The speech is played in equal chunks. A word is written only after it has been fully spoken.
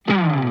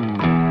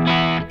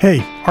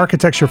Hey,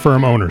 architecture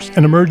firm owners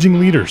and emerging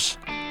leaders.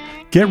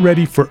 Get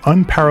ready for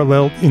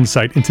unparalleled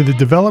insight into the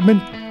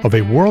development of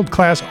a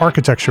world-class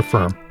architecture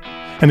firm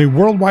and a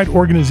worldwide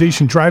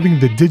organization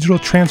driving the digital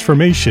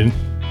transformation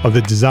of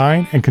the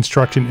design and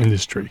construction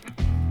industry.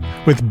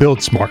 With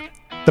Build Smart,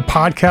 the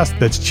podcast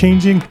that's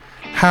changing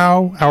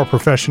how our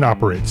profession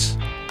operates.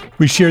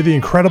 We share the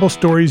incredible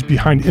stories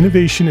behind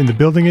innovation in the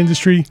building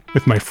industry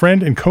with my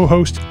friend and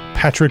co-host,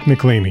 Patrick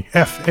McLamey,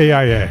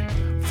 FAIA,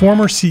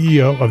 former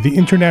CEO of the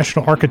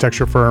international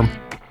architecture firm,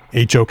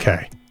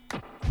 HOK.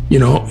 You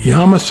know,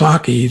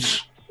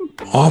 Yamasaki's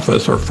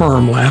office or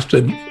firm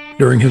lasted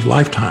during his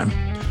lifetime.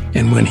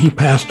 And when he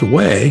passed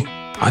away,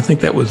 I think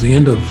that was the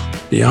end of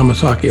the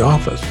Yamasaki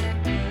office.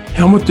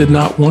 Helmut did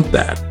not want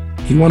that.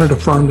 He wanted a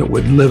firm that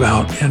would live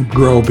out and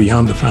grow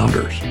beyond the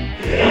founders.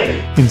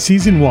 In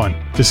Season 1,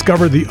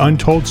 discover the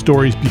untold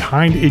stories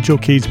behind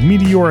HOK's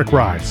meteoric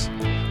rise,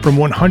 from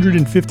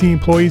 150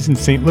 employees in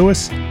St.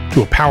 Louis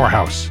to a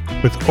powerhouse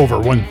with over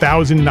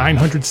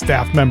 1,900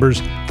 staff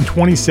members and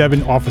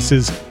 27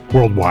 offices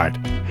worldwide.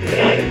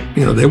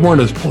 You know, they weren't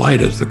as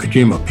polite as the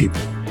Kojima people.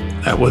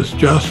 That was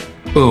just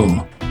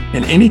boom.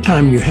 And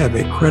anytime you have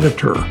a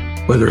creditor,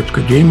 whether it's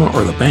Kojima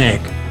or the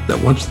bank, that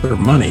wants their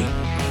money,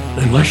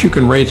 unless you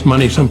can raise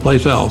money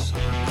someplace else,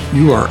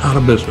 you are out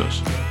of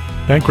business.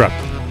 Bankrupt.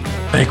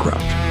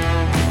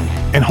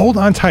 And hold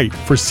on tight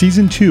for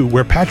Season 2,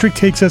 where Patrick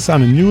takes us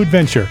on a new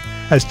adventure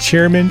as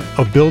chairman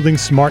of Building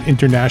Smart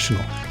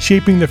International,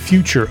 shaping the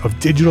future of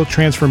digital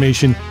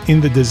transformation in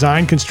the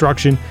design,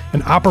 construction,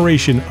 and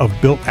operation of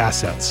built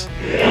assets.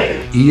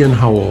 Ian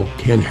Howell,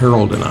 Ken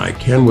Harold, and I,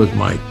 Ken was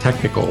my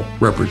technical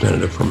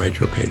representative from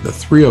HOK. The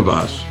three of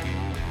us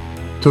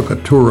took a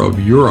tour of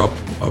Europe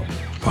of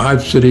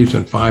 5 cities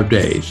in 5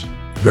 days.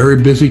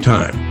 Very busy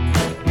time.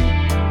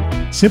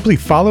 Simply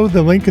follow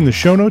the link in the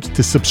show notes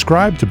to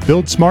subscribe to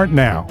Build Smart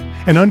now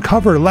and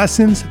uncover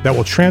lessons that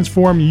will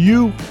transform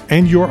you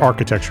and your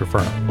architecture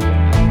firm.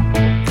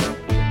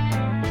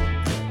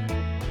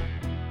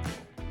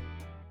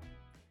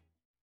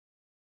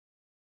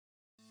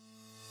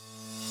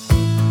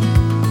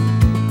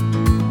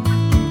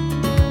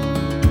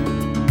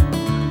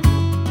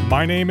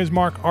 My name is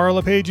Mark R.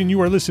 LePage, and you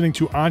are listening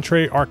to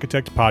Entree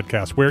Architect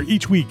Podcast, where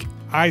each week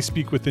I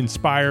speak with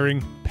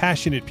inspiring,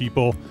 passionate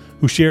people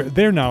who share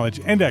their knowledge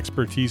and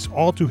expertise,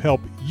 all to help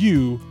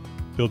you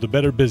build a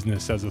better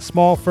business as a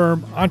small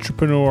firm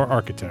entrepreneur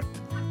architect.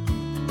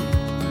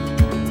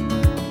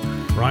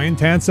 Ryan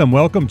Tansom,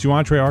 welcome to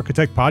Entree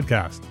Architect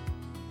Podcast.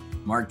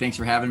 Mark, thanks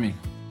for having me.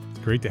 It's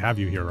great to have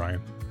you here,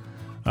 Ryan.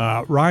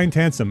 Ryan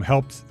Tansom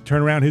helped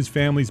turn around his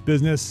family's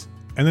business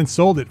and then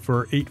sold it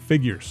for 8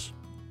 figures.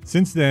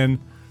 Since then,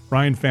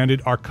 Ryan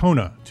founded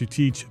Arcona to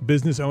teach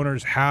business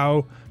owners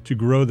how to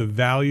grow the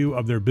value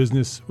of their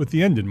business with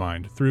the end in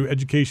mind through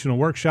educational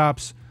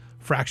workshops,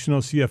 fractional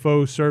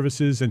CFO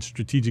services, and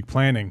strategic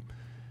planning.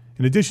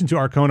 In addition to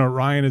Arcona,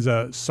 Ryan is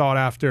a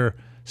sought-after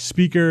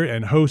speaker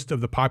and host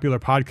of the popular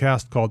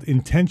podcast called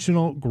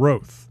Intentional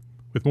Growth.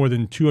 With more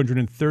than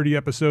 230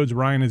 episodes,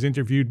 Ryan has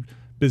interviewed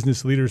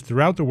business leaders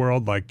throughout the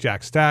world like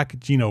Jack Stack,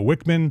 Gino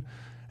Wickman,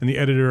 and the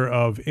editor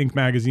of Inc.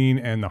 magazine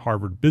and the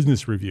Harvard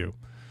Business Review.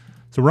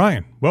 So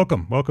Ryan,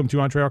 welcome. Welcome to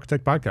Entree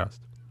Architect Podcast.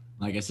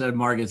 Like I said,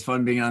 Mark, it's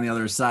fun being on the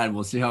other side.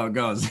 We'll see how it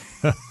goes.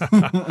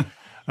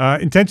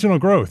 Intentional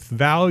growth,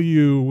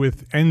 value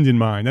with end in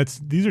mind.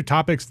 These are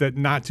topics that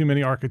not too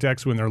many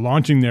architects, when they're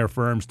launching their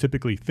firms,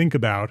 typically think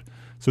about.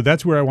 So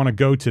that's where I want to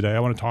go today. I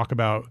want to talk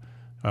about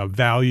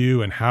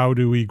value and how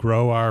do we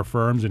grow our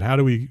firms and how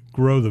do we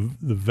grow the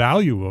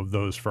value of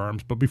those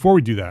firms. But before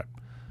we do that,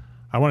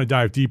 I want to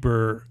dive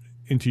deeper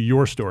into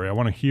your story. I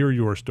want to hear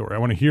your story. I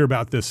want to hear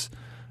about this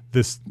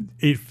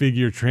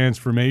 8-figure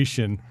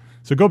transformation.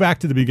 So go back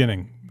to the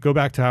beginning. Go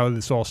back to how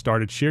this all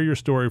started. Share your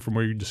story from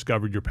where you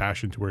discovered your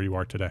passion to where you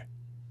are today.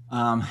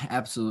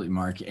 Absolutely,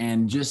 Mark.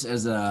 And just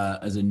as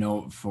a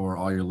note for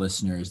all your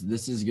listeners,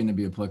 this is going to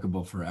be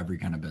applicable for every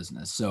kind of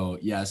business. So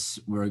yes,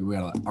 we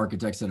have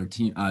architects that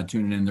are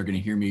tuning in. They're going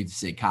to hear me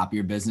say copy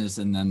your business,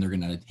 and then they're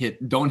going to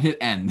don't hit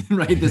end,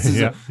 right? This is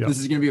This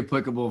is going to be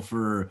applicable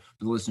for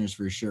the listeners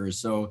for sure.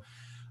 So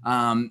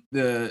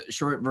the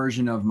short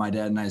version of my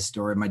dad and I's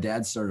story, my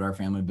dad started our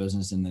family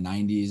business in the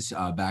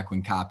 90s, back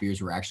when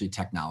copiers were actually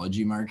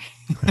technology, Mark.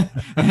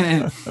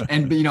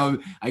 and you know,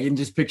 I can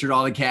just picture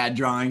all the CAD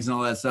drawings and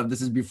all that stuff.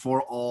 This is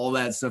before all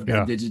that stuff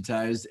got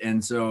digitized.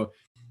 And so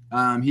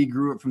he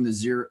grew up from the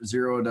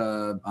zero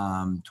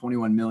to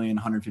 21 million,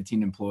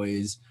 115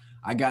 employees.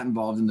 I got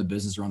involved in the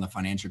business around the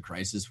financial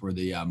crisis where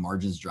the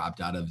margins dropped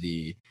out of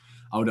the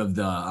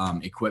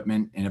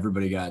equipment, and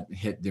everybody got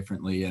hit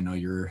differently. I know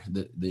you're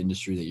the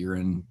industry that you're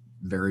in,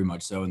 very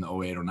much so, in the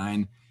 08,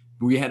 09.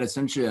 We had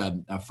essentially a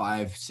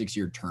 5-6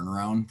 year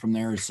turnaround from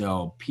there.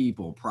 So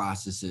people,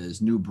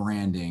 processes, new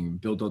branding,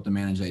 built out the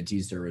managed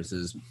IT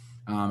services.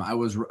 I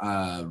was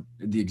the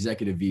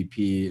executive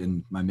VP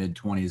in my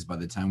mid-20s by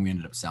the time we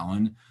ended up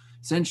selling.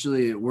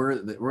 Essentially, where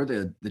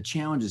the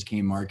challenges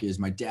came, Mark, is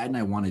my dad and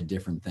I wanted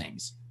different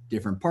things.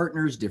 Different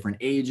partners, different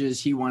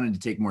ages. He wanted to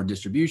take more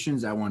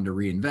distributions. I wanted to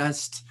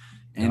reinvest.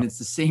 and it's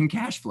the same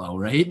cash flow,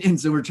 right? And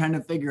so we're trying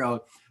to figure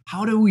out,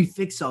 how do we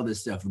fix all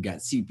this stuff? We've got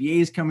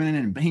CPAs coming in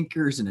and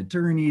bankers and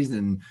attorneys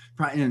and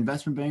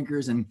investment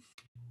bankers, and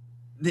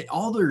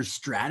all their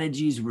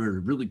strategies were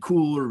really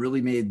cool or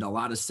really made a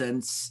lot of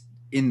sense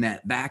in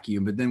that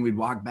vacuum. But then we'd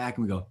walk back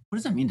and we go, what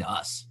does that mean to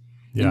us?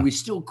 Yeah. And we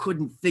still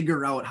couldn't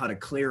figure out how to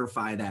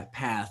clarify that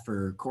path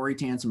for Corey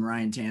Tansom,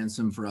 Ryan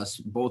Tansom, for us,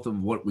 both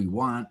of what we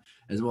want,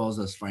 as well as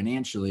us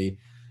financially.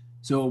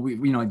 So we,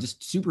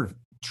 just super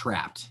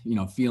trapped,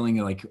 feeling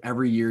like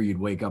every year you'd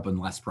wake up and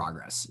less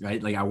progress,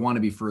 right? Like, I want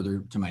to be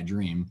further to my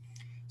dream.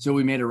 So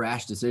we made a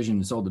rash decision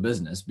and sold the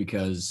business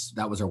because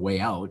that was our way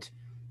out.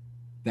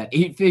 That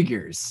 8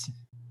 figures,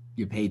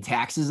 you pay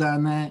taxes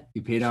on that,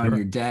 you pay down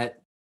your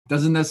debt.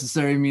 Doesn't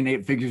necessarily mean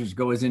 8 figures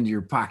goes into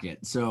your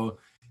pocket. So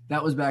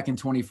that was back in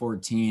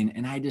 2014.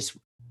 And I just,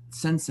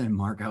 since then,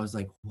 Mark, I was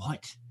like,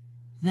 what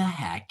the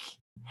heck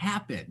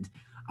happened?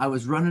 I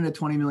was running a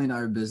 $20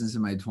 million business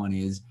in my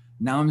 20s.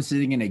 Now I'm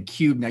sitting in a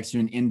cube next to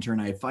an intern.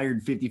 I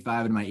fired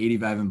 55 of my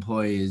 85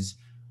 employees.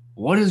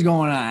 What is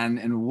going on,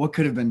 and what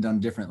could have been done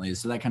differently?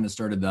 So that kind of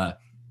started the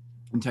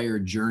entire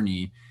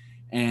journey.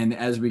 And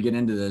as we get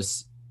into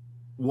this,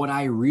 what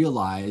I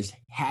realized,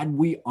 had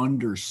we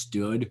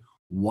understood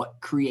what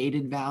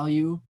created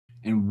value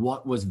and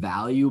what was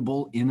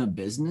valuable in a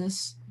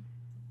business,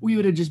 we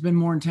would have just been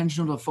more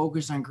intentional to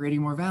focus on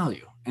creating more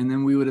value. And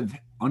then we would have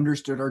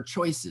understood our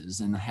choices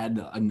and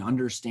had an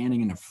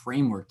understanding and a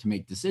framework to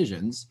make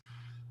decisions.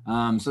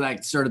 So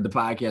that started the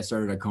podcast,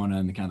 started Arkona,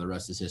 and kind of the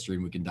rest is history,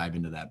 and we can dive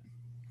into that.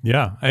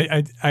 Yeah.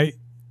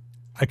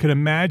 I could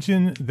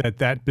imagine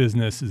that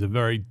business is a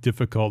very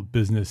difficult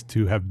business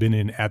to have been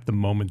in at the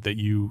moment that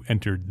you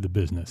entered the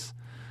business.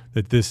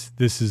 That this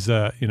is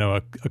a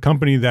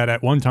company that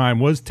at one time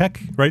was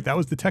tech, right? That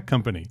was the tech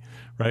company,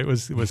 right?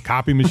 It was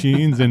copy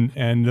machines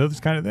and those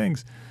kind of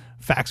things,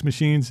 fax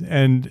machines,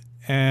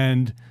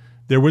 and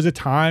there was a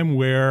time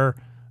where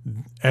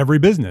every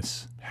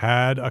business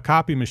had a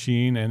copy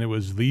machine and it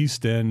was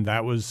leased, and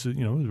that was it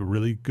was a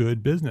really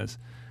good business.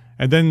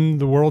 And then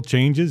the world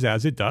changes,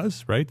 as it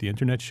does, right? The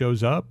internet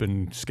shows up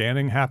and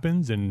scanning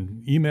happens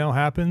and email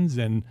happens,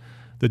 and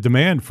the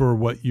demand for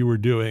what you were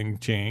doing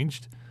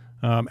changed.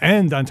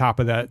 And on top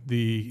of that,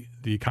 the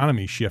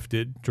economy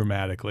shifted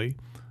dramatically.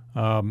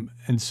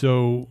 And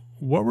so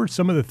what were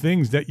some of the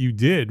things that you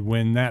did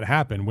when that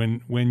happened?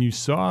 When you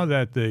saw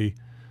that the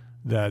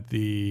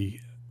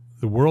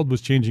world was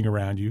changing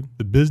around you,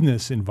 the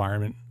business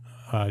environment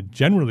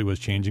generally was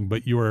changing,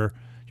 but your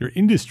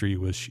industry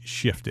was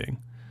shifting.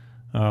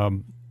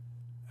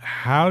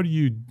 How do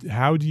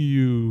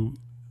you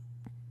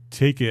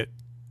take it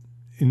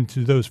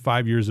into those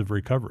 5 years of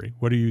recovery?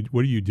 What do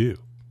you do?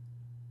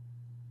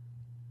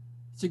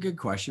 It's a good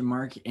question,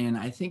 Mark. And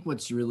I think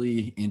what's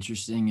really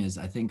interesting is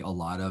I think a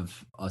lot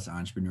of us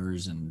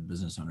entrepreneurs and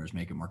business owners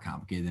make it more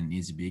complicated than it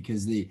needs to be,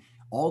 because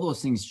all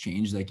those things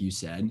change, like you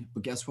said.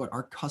 But guess what?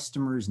 Our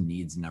customers'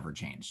 needs never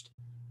changed.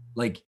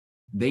 Like,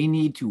 they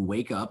need to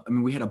wake up. I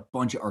mean, we had a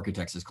bunch of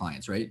architects as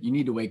clients, right? You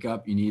need to wake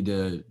up, you need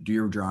to do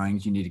your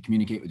drawings, you need to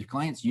communicate with your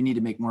clients, you need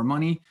to make more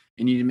money,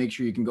 and you need to make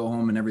sure you can go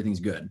home and everything's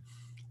good.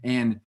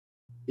 And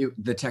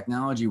the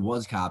technology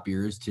was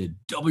copiers to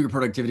double your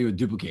productivity with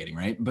duplicating,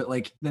 right? But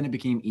then it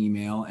became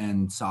email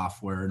and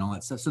software and all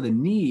that stuff. So the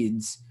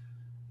needs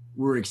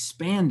were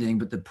expanding,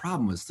 but the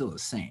problem was still the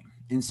same.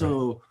 And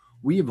so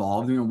we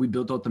evolved, we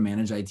built out the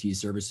managed IT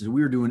services.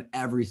 We were doing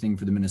everything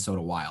for the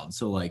Minnesota Wild.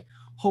 So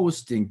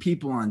hosting,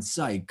 people on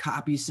site,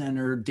 copy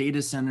center,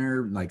 data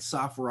center,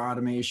 software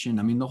automation.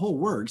 I mean, the whole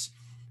works,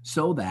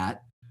 so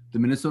that the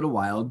Minnesota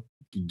Wild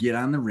could get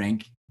on the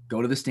rink,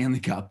 go to the Stanley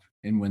Cup,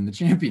 and win the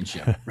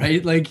championship,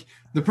 right?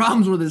 The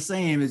problems were the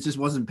same. It just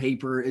wasn't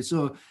paper. It's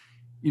so,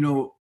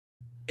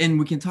 and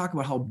we can talk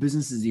about how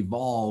businesses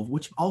evolve,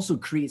 which also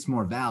creates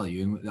more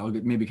value. And I'll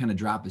maybe kind of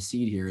drop a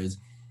seed here, is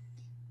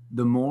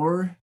the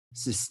more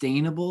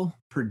sustainable,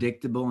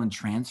 predictable, and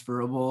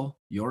transferable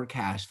your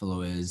cash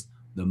flow is,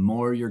 the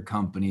more your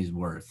company's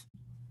worth.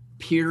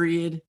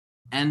 Period.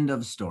 End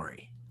of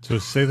story. So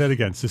say that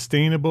again.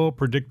 Sustainable,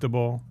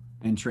 predictable,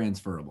 and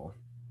transferable.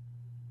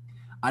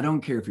 I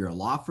don't care if you're a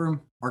law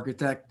firm,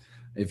 architect,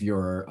 if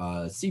you're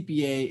a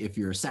CPA, if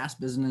you're a SaaS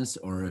business,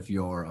 or if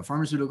you're a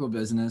pharmaceutical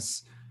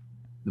business,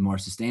 the more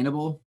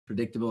sustainable,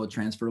 predictable,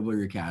 transferable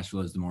your cash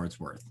flow is, the more it's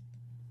worth.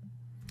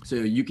 So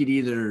you could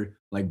either,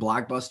 like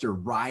Blockbuster,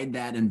 ride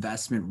that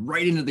investment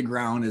right into the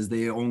ground as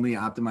they only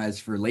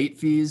optimize for late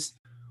fees,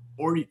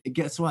 or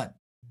guess what?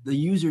 The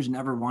users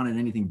never wanted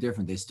anything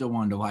different. They still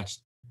wanted to watch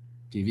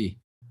TV.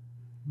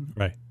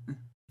 Right.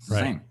 It's the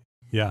same.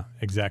 Yeah,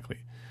 exactly.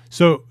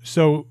 So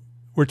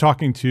we're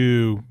talking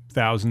to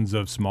thousands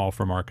of small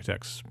firm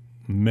architects.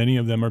 Many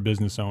of them are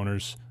business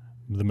owners.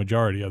 The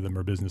majority of them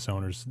are business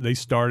owners. They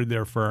started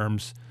their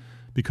firms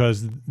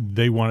because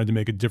they wanted to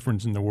make a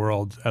difference in the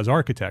world as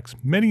architects.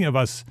 Many of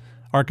us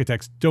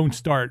architects don't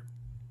start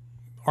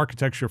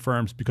architecture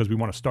firms because we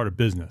want to start a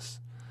business.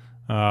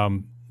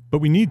 But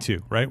we need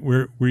to, right?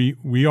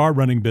 We are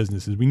running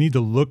businesses. We need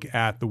to look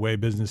at the way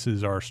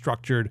businesses are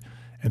structured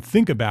and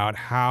think about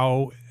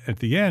how at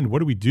the end, what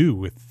do we do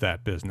with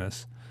that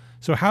business?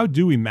 So how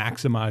do we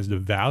maximize the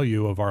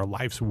value of our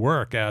life's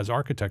work as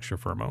architecture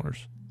firm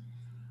owners?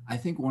 I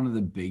think one of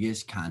the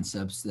biggest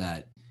concepts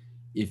that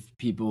if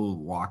people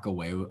walk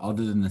away,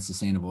 other than the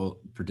sustainable,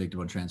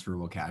 predictable,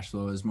 transferable cash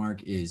flow, is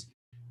Mark, is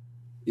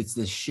it's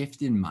the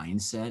shift in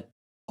mindset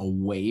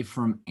away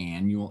from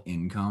annual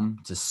income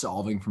to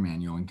solving from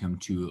annual income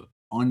to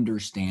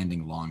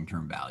understanding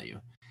long-term value.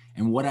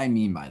 And what I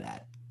mean by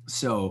that,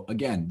 so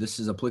again, this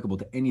is applicable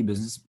to any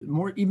business,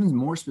 even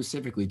more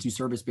specifically to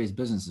service-based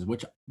businesses,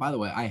 which, by the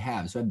way, I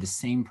have. So I have the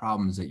same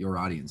problems that your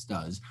audience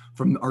does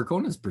from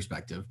Arcona's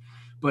perspective.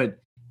 But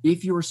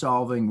if you're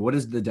solving, what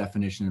is the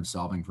definition of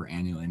solving for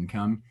annual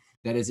income?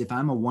 That is, if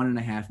I'm a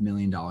 $1.5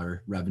 million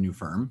revenue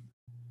firm,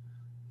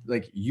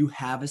 like you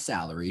have a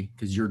salary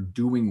because you're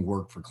doing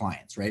work for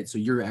clients, right? So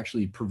you're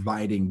actually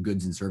providing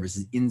goods and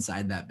services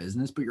inside that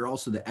business, but you're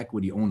also the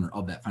equity owner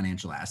of that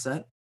financial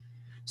asset.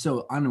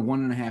 So on a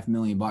 $1.5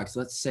 million,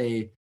 let's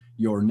say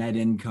your net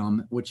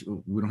income, which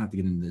we don't have to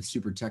get into the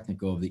super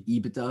technical of the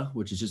EBITDA,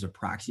 which is just a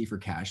proxy for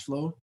cash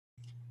flow.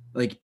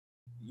 Like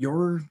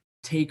your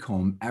take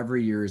home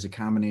every year is a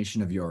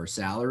combination of your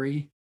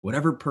salary,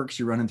 whatever perks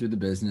you're running through the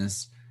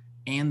business,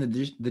 and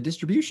the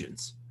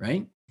distributions,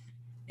 right?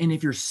 And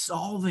if you're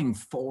solving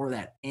for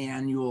that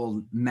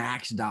annual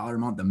max dollar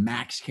amount, the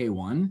max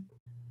K1,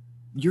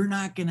 you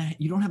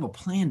don't have a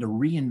plan to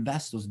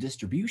reinvest those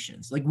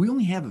distributions. Like we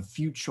only have a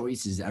few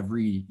choices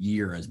every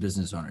year as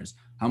business owners.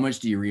 How much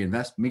do you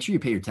reinvest? Make sure you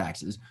pay your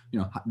taxes,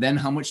 then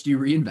how much do you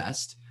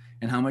reinvest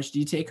and how much do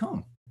you take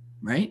home,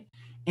 right?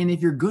 And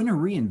if you're going to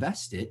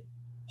reinvest it,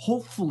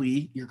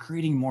 hopefully you're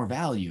creating more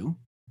value.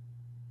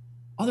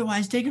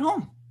 Otherwise, take it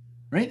home.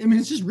 Right? I mean,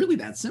 it's just really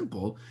that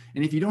simple.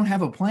 And if you don't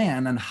have a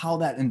plan on how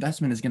that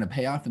investment is going to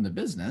pay off in the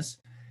business,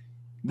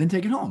 then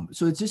take it home.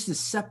 So it's just a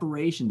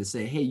separation to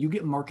say, hey, you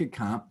get market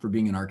comp for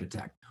being an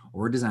architect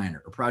or a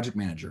designer or project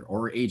manager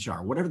or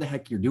HR, whatever the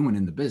heck you're doing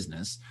in the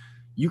business.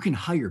 You can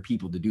hire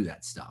people to do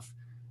that stuff.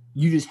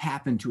 You just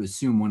happen to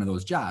assume one of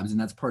those jobs, and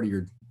that's part of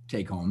your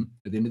take home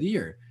at the end of the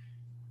year.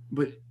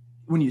 But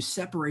when you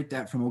separate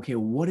that from, okay,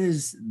 what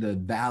is the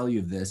value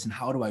of this and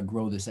how do I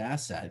grow this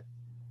asset?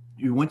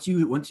 Once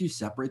you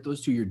separate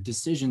those two, your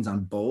decisions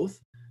on both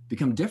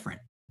become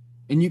different,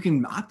 and you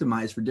can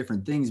optimize for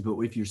different things. But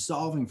if you're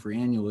solving for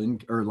annual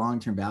or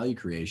long-term value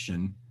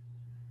creation,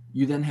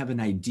 you then have an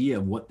idea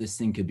of what this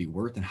thing could be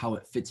worth and how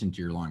it fits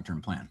into your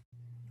long-term plan.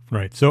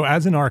 Right. So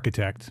as an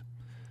architect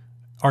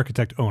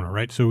owner,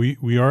 right? So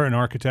we are an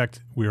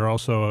architect. We are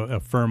also a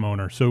firm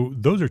owner. So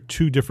those are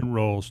two different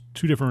roles,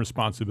 two different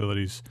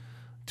responsibilities,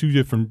 two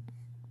different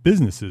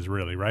businesses,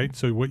 really, right?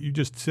 So what you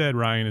just said,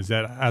 Ryan, is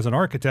that as an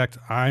architect,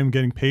 I'm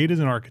getting paid as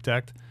an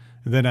architect.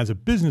 And then as a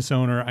business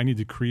owner, I need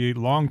to create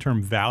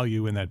long-term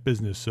value in that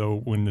business. So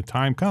when the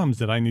time comes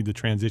that I need to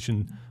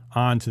transition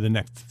on to the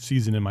next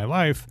season in my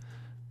life,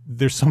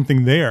 there's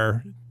something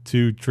there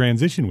to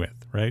transition with,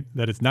 right?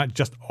 That it's not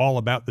just all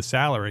about the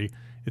salary.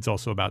 It's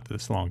also about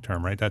this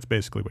long-term, right? That's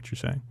basically what you're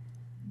saying.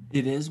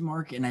 It is,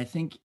 Mark. And I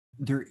think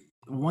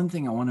one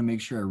thing I want to make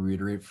sure I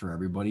reiterate for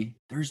everybody,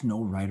 there's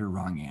no right or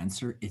wrong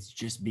answer. It's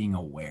just being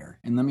aware.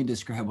 And let me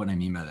describe what I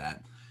mean by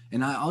that.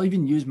 And I'll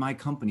even use my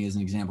company as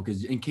an example,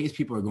 because in case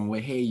people are going,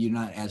 well, hey, you're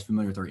not as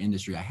familiar with our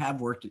industry. I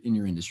have worked in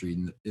your industry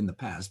in the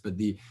past, but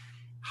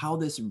how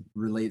this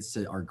relates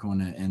to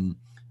Arcona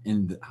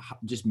and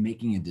just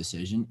making a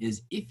decision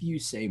is if you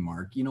say,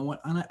 Mark, you know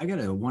what, I got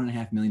a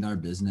 $1.5 million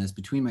business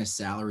between my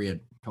salary at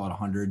call it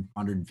 100,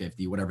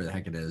 150, whatever the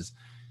heck it is,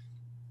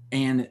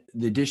 and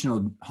the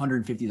additional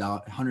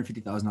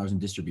 $150,000 in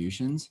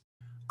distributions,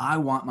 I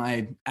want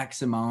my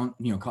X amount,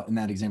 in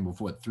that example,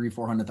 for what,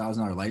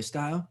 $300,000-$400,000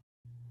 lifestyle.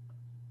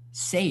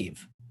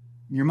 Save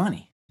your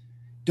money.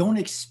 Don't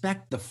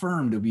expect the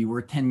firm to be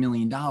worth $10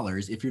 million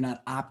if you're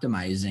not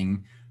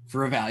optimizing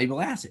for a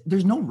valuable asset.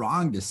 There's no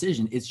wrong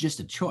decision. It's just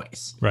a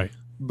choice. Right.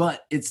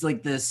 But it's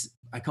like this,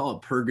 I call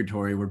it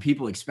purgatory, where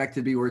people expect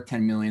to be worth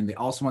 10 million. They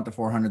also want the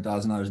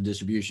 $400,000 in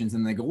distributions.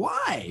 And they go,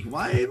 why do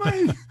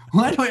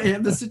I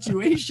have this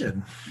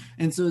situation?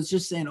 And so it's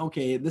just saying,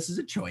 okay, this is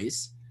a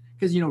choice,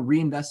 because,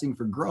 reinvesting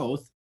for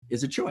growth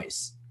is a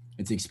choice.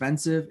 It's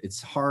expensive.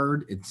 It's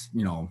hard. It's,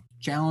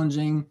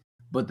 challenging,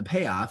 but the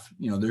payoff,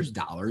 there's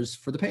dollars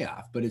for the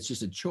payoff, but it's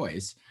just a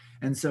choice.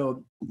 And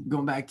so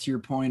going back to your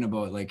point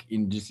about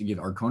just to give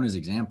Arcona's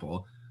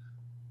example,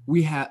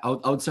 we have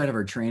outside of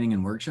our training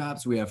and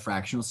workshops, we have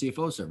fractional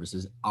CFO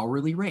services,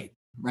 hourly rate,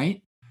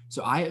 right?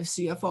 So I have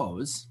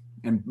CFOs,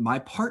 and my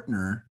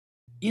partner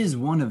is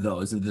one of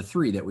those of the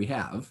three that we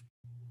have.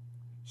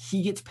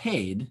 He gets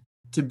paid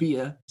to be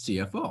a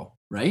CFO,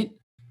 right?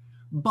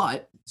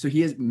 But so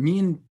me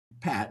and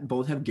Pat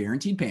both have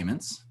guaranteed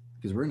payments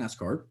because we're an S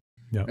corp.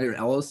 Yep. Right?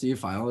 LLC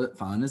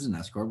filing as an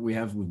S corp. We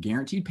have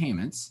guaranteed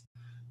payments.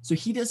 So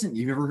he doesn't.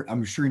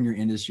 I'm sure in your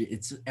industry,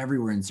 it's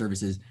everywhere in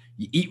services.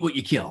 You eat what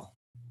you kill.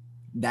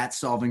 That's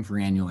solving for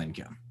annual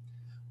income.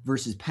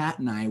 Versus Pat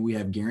and I, we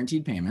have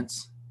guaranteed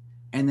payments,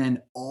 and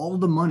then all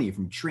the money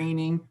from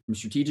training, from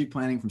strategic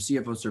planning, from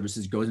CFO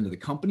services goes into the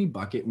company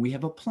bucket. And we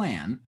have a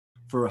plan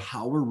for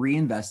how we're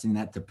reinvesting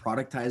that to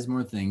productize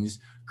more things,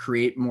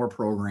 create more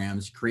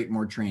programs, create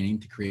more training,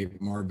 to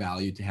create more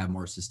value, to have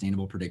more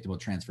sustainable, predictable,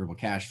 transferable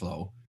cash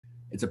flow.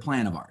 It's a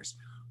plan of ours.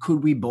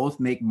 Could we both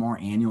make more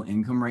annual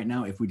income right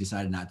now if we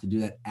decided not to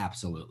do that?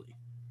 Absolutely.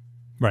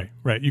 Right.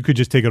 You could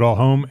just take it all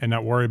home and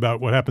not worry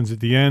about what happens at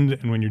the end.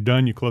 And when you're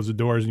done, you close the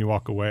doors and you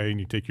walk away and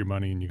you take your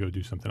money and you go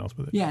do something else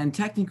with it. Yeah. And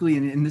technically,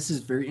 and this is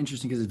very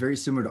interesting because it's very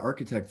similar to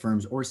architect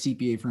firms or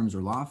CPA firms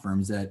or law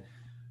firms, that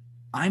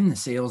I'm the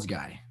sales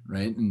guy,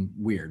 right? And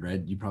weird,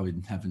 right? You probably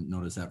haven't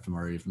noticed that from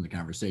the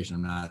conversation.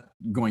 I'm not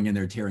going in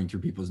there tearing through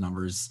people's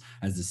numbers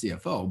as the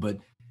CFO, but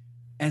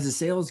as a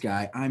sales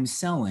guy, I'm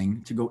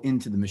selling to go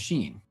into the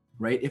machine,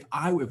 right? If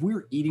we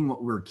were eating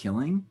what we're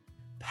killing,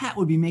 Pat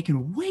would be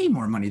making way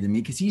more money than me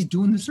because he's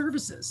doing the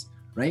services,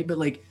 right? But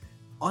like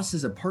us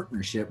as a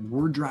partnership,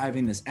 we're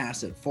driving this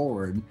asset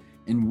forward,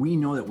 and we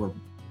know that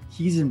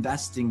he's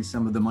investing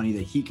some of the money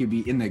that he could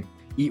be in the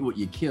eat what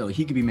you kill.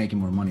 He could be making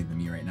more money than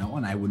me right now,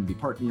 and I wouldn't be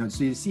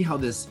so you see how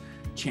this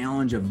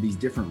challenge of these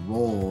different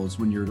roles,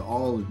 when you're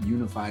all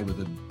unified with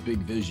a big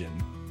vision,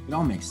 it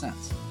all makes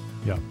sense.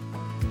 Yeah.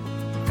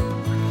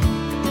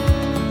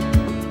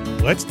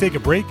 Let's take a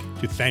break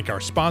to thank our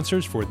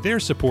sponsors for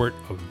their support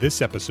of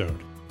this episode.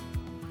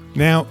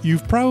 Now,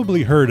 you've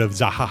probably heard of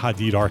Zaha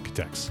Hadid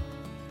Architects.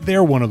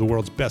 They're one of the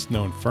world's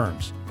best-known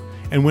firms.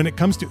 And when it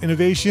comes to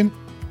innovation,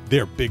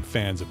 they're big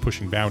fans of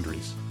pushing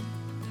boundaries.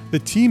 The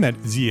team at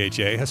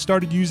ZHA has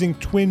started using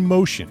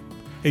Twinmotion,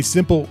 a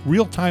simple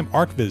real-time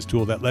ArcViz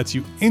tool that lets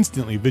you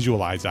instantly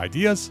visualize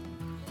ideas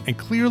and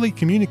clearly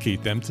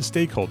communicate them to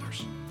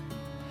stakeholders.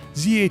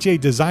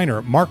 ZHA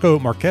designer Marco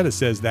Marchetta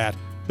says that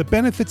the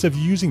benefits of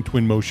using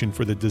Twinmotion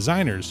for the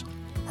designers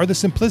are the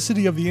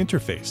simplicity of the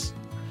interface,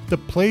 the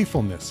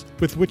playfulness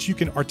with which you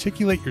can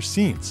articulate your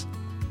scenes,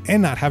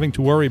 and not having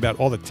to worry about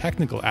all the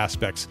technical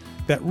aspects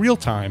that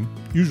real-time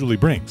usually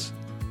brings,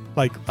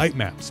 like light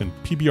maps and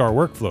PBR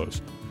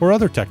workflows or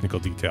other technical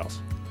details.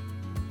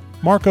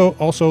 Marco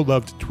also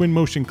loved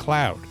Twinmotion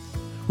Cloud,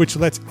 which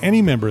lets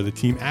any member of the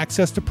team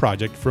access the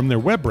project from their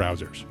web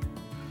browsers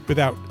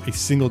without a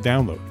single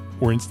download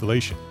or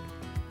installation.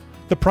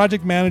 The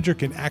project manager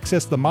can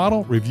access the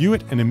model, review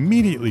it, and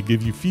immediately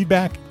give you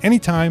feedback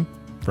anytime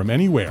from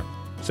anywhere,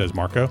 says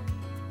Marco.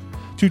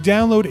 To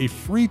download a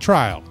free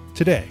trial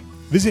today,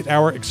 visit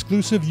our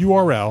exclusive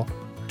URL,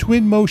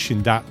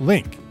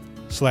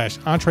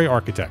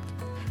 twinmotion.link/EntreArchitect.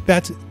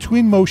 That's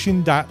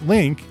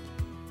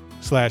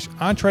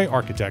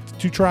twinmotion.link/EntreArchitect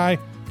to try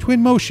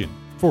Twinmotion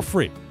for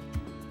free.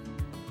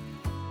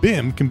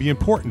 BIM can be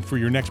important for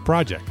your next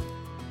project,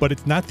 but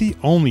it's not the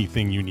only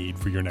thing you need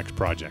for your next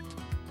project.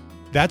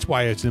 That's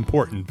why it's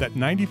important that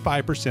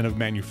 95% of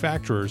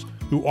manufacturers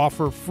who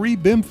offer free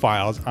BIM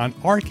files on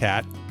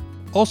ARCAT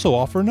also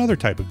offer another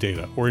type of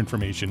data or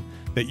information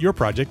that your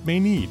project may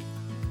need.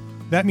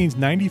 That means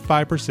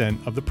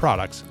 95% of the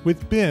products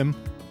with BIM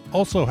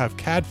also have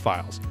CAD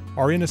files,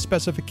 are in a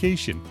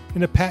specification,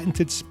 in a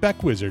patented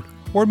spec wizard,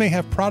 or may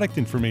have product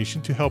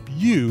information to help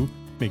you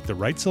make the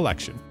right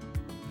selection.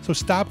 So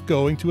stop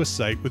going to a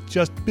site with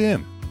just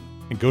BIM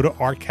and go to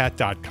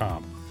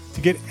arcat.com to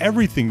get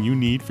everything you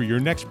need for your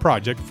next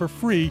project for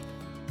free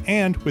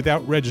and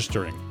without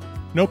registering.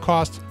 No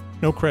cost,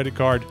 no credit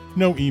card,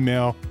 no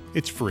email.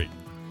 It's free.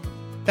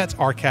 That's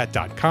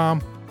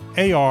arcat.com,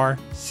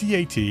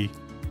 ARCAT.com.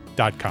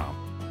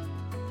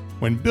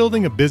 When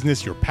building a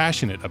business you're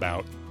passionate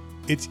about,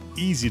 it's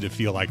easy to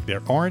feel like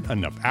there aren't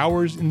enough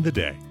hours in the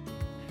day.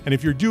 And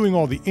if you're doing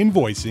all the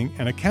invoicing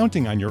and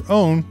accounting on your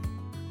own,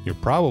 you're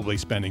probably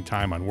spending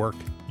time on work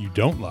you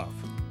don't love.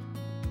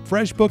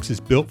 FreshBooks is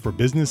built for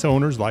business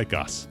owners like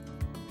us.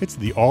 It's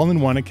the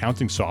all-in-one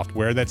accounting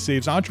software that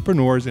saves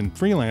entrepreneurs and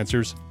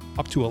freelancers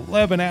up to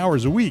 11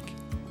 hours a week.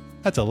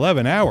 That's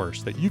 11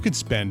 hours that you could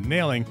spend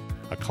nailing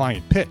a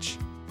client pitch,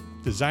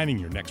 designing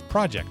your next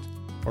project,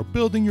 or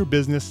building your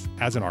business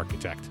as an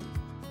architect.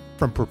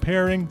 From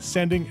preparing,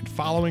 sending, and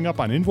following up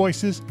on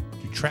invoices,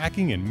 to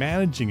tracking and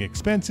managing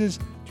expenses,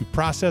 to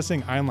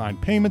processing online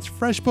payments,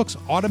 FreshBooks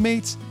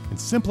automates and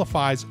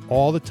simplifies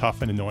all the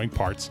tough and annoying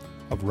parts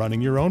of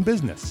running your own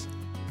business.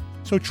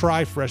 So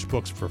try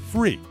FreshBooks for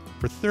free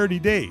for 30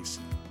 days.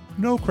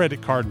 No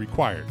credit card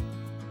required.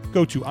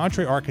 Go to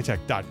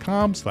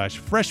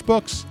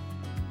EntreArchitect.com/FreshBooks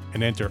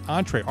and enter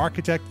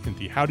EntreArchitect in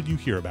the How Did You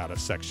Hear About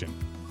Us section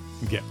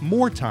and get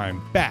more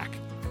time back to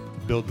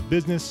build the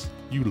business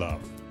you love.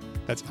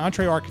 That's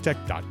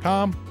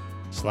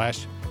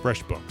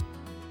EntreArchitect.com/FreshBooks.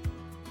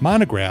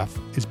 Monograph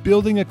is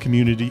building a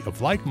community of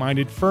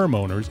like-minded firm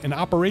owners and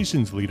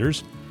operations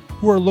leaders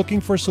who are looking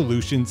for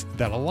solutions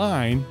that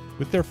align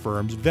with their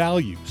firm's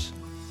values.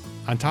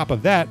 On top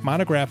of that,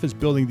 Monograph is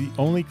building the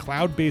only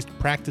cloud-based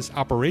practice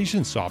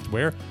operations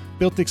software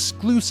built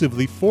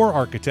exclusively for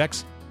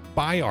architects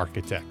by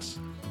architects.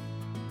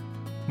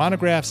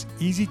 Monograph's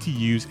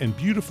easy-to-use and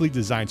beautifully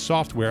designed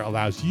software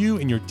allows you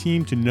and your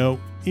team to know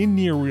in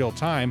near real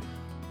time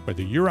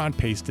whether you're on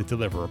pace to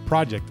deliver a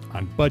project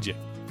on budget.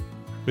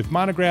 With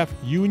Monograph,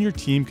 you and your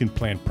team can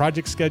plan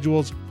project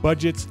schedules,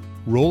 budgets,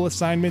 role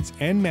assignments,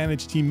 and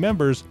manage team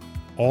members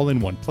all in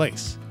one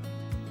place.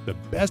 The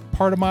best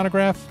part of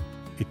Monograph?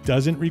 It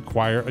doesn't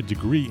require a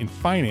degree in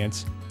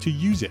finance to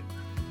use it.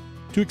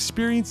 To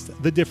experience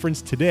the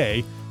difference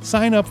today,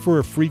 sign up for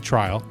a free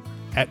trial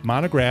at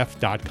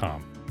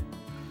monograph.com.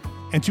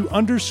 And to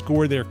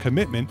underscore their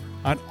commitment,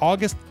 on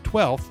August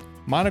 12th,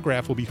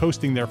 Monograph will be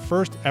hosting their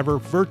first ever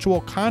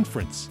virtual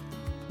conference.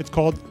 It's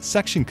called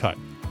Section Cut.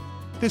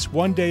 This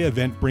one-day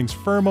event brings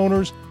firm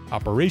owners,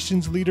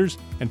 operations leaders,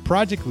 and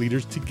project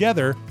leaders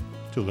together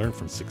to learn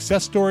from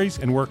success stories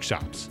and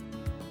workshops,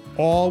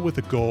 all with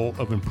the goal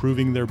of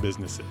improving their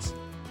businesses.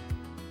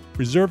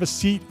 Reserve a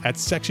seat at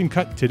Section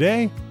Cut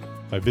today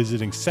by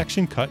visiting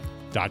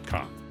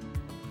sectioncut.com.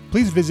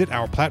 Please visit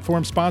our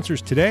platform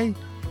sponsors today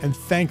and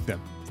thank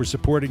them for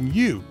supporting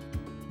you,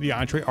 the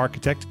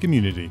EntreArchitect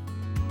community.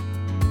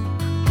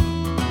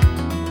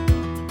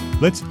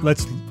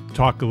 Let's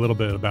talk a little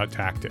bit about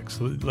tactics.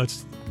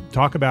 Let's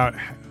talk about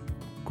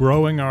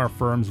growing our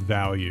firm's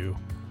value.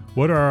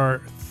 What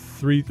are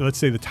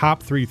the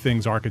top three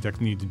things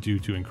architects need to do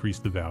to increase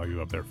the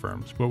value of their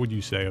firms? What would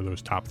you say are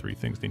those top three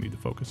things they need to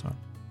focus on?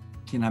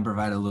 Can I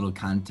provide a little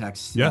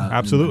context? Yeah,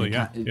 absolutely.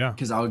 Yeah.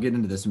 Because I'll get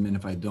into this in a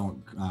minute. If I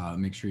don't,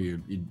 make sure you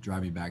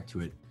drive me back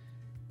to it.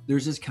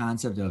 There's this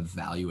concept of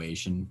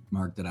valuation,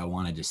 Mark, that I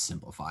want to just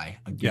simplify.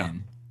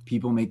 Again,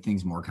 people make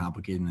things more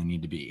complicated than they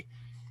need to be.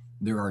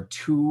 There are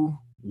two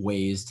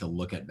ways to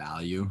look at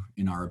value,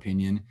 in our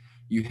opinion.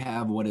 You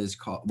have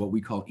what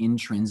we call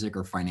intrinsic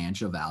or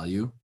financial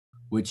value,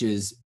 which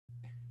is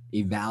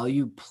a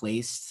value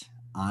placed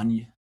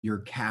on your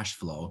cash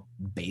flow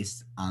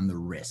based on the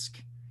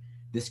risk.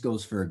 This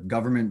goes for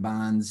government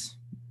bonds,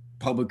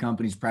 public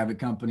companies, private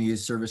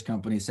companies, service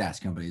companies, SaaS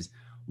companies.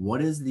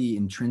 What is the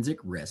intrinsic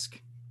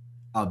risk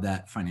of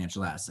that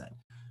financial asset?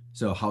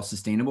 So how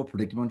sustainable,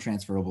 predictable, and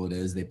transferable it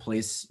is. They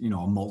place, a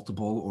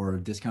multiple or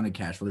a discounted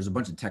cash flow. There's a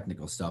bunch of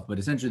technical stuff, but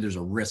essentially there's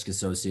a risk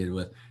associated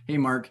with, hey,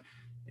 Mark,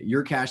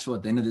 your cash flow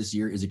at the end of this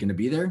year, is it going to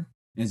be there?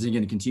 And is it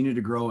going to continue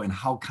to grow? And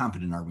how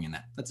confident are we in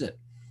that? That's it,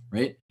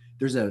 right?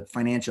 There's a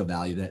financial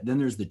value then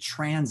there's the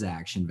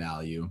transaction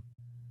value,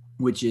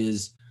 which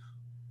is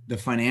the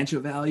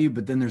financial value,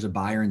 but then there's a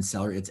buyer and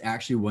seller. It's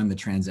actually when the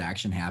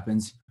transaction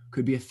happens.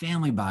 Could be a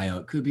family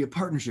buyout, could be a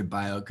partnership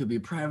buyout, could be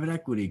a private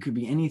equity, could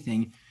be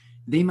anything.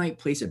 They might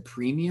place a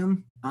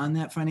premium on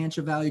that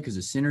financial value because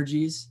of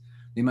synergies.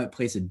 They might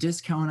place a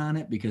discount on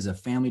it because of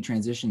family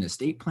transition,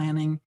 estate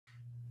planning.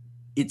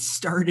 It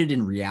started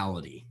in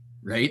reality,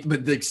 right?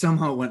 But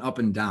somehow it went up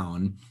and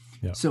down.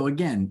 Yeah. So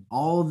again,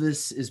 all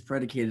this is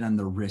predicated on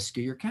the risk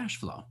of your cash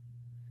flow.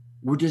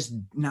 We're just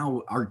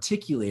now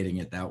articulating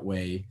it that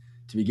way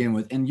to begin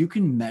with. And you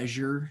can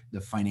measure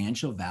the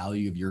financial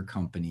value of your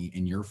company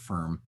and your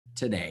firm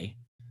today.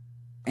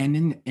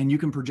 And you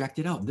can project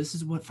it out. This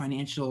is what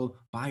financial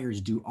buyers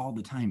do all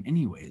the time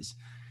anyways.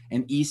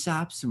 And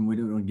ESOPs, and we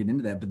don't get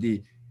into that, but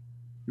the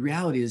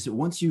reality is that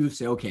once you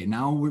say, okay,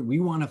 now we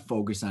want to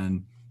focus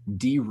on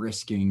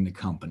de-risking the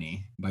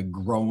company by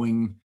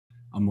growing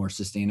a more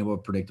sustainable,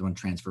 predictable, and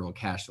transferable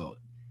cash flow.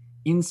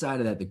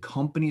 Inside of that, the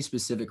company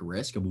specific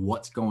risk of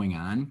what's going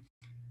on,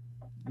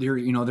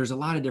 there's a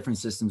lot of different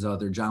systems out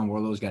there. John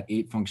Warlow's got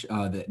 8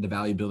 the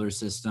Value Builder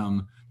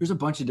system. There's a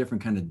bunch of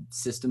different kind of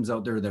systems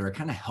out there that are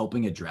kind of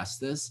helping address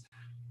this.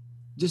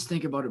 Just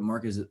think about it,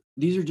 Mark,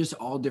 these are just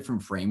all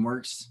different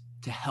frameworks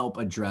to help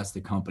address the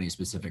company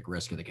specific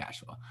risk of the cash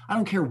flow. I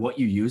don't care what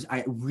you use.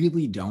 I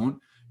really don't.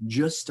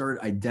 Just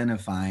start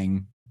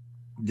identifying,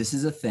 this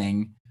is a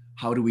thing.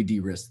 How do we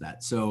de-risk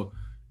that? So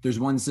there's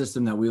one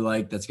system that we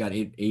like that's got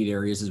eight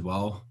areas as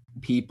well.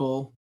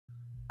 People,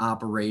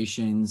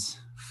 operations,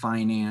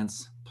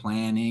 finance,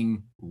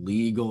 planning,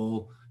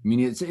 legal. I mean,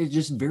 it's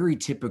just very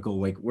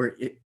typical, like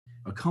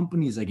a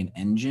company is like an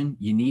engine.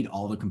 You need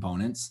all the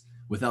components.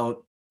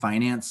 Without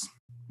finance,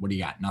 what do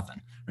you got?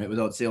 Nothing, right?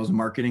 Without sales and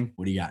marketing,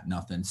 what do you got?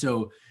 Nothing.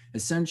 So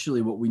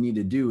essentially what we need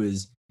to do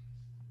is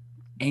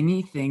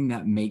anything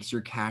that makes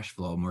your cash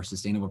flow more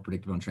sustainable,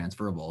 predictable, and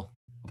transferable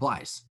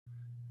applies.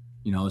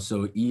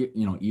 So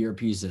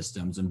ERP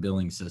systems and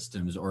billing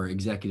systems, or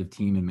executive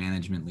team and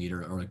management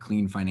leader, or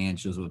clean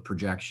financials with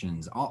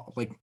projections.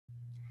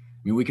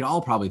 We could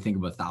all probably think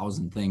of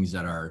 1,000 things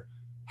that are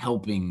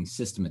helping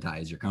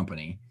systematize your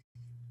company.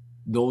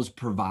 Those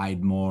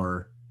provide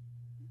more.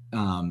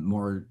 Let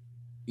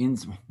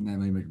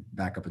me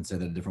back up and say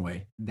that a different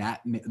way.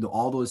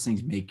 All those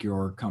things make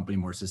your company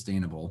more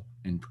sustainable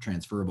and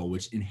transferable,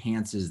 which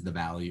enhances the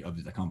value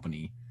of the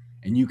company,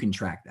 and you can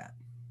track that.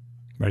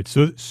 Right.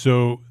 So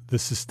the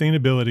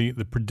sustainability,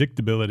 the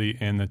predictability,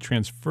 and the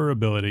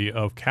transferability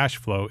of cash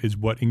flow is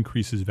what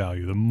increases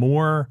value. The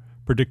more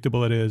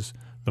predictable it is,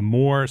 the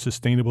more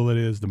sustainable it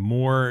is, the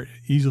more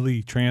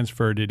easily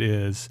transferred it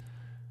is,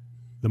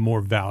 the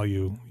more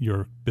value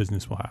your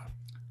business will have.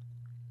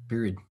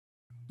 Period.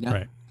 Yeah.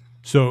 Right.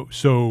 So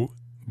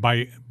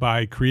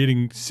by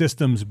creating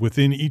systems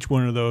within each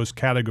one of those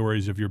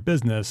categories of your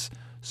business,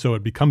 so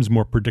it becomes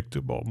more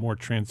predictable, more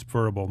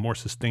transferable, more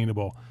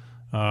sustainable,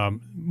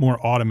 more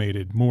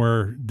automated,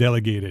 more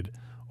delegated,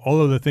 all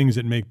of the things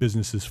that make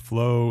businesses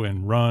flow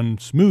and run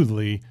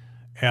smoothly,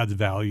 adds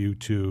value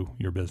to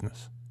your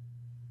business.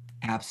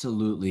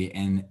 Absolutely.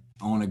 And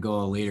I want to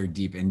go later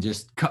deep and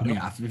just cut me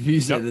off if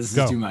you said this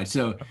is too much.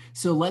 So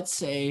let's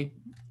say,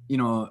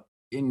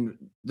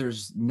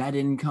 there's net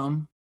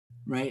income,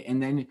 right?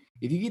 And then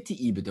if you get to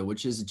EBITDA,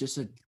 which is just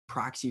a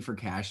proxy for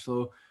cash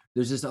flow,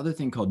 there's this other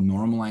thing called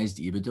normalized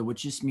EBITDA,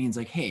 which just means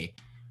like, hey,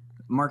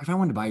 Mark, if I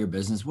wanted to buy your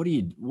business, what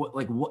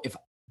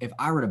if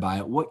I were to buy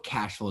it, what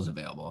cash flow is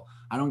available?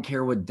 I don't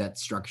care what debt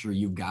structure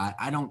you've got.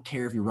 I don't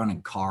care if you're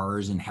running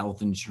cars and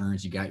health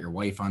insurance, you got your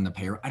wife on the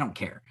payroll. I don't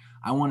care.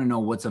 I want to know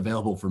what's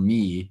available for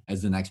me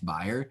as the next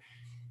buyer.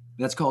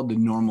 That's called the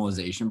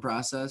normalization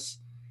process.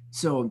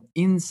 So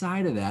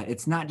inside of that,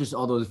 it's not just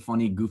all those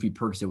funny, goofy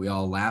perks that we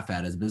all laugh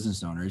at as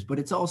business owners, but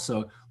it's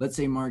also, let's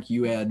say, Mark,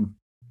 you had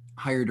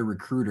hired a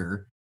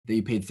recruiter that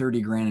you paid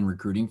 30 grand in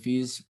recruiting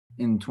fees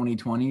in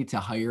 2020 to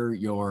hire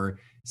your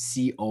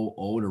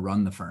COO to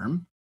run the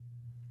firm.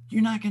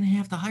 You're not going to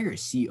have to hire a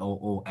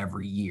COO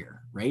every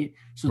year, right?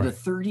 So the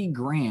 30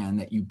 grand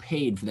that you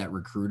paid for that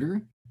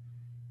recruiter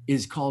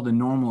is called a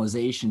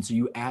normalization. So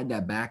you add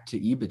that back to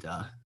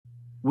EBITDA,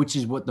 which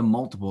is what the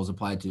multiple is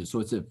applied to.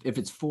 So if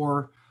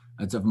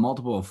it's a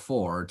multiple of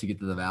 4 to get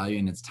to the value,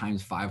 and it's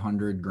times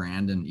 500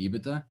 grand in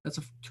EBITDA, that's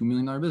a $2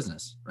 million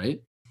business,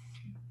 right?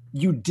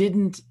 You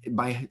didn't,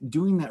 by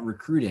doing that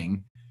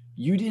recruiting,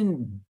 you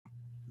didn't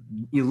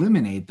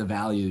eliminate the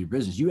value of your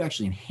business. You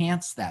actually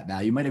enhanced that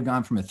value. You might have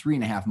gone from a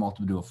 3.5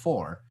 multiple to a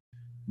 4,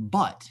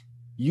 but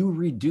you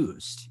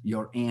reduced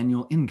your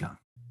annual income,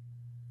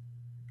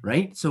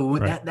 right? So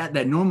that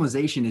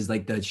normalization is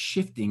like the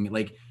shifting,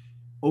 like,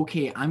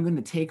 okay, I'm going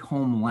to take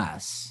home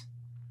less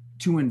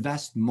to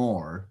invest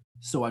more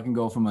so I can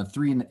go from a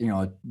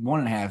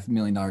 $1.5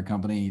 million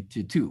company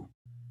to 2.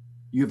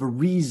 You have a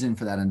reason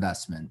for that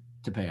investment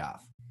to pay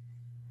off.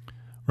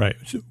 Right.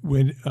 So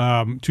when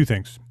two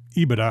things.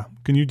 EBITDA,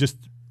 can you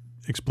just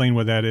explain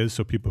what that is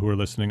so people who are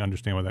listening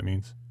understand what that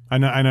means? I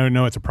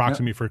know it's a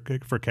proxy for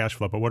cash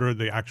flow, but what are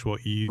the actual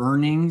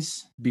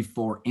earnings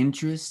before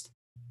interest,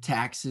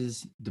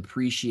 taxes,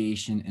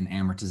 depreciation, and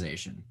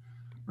amortization,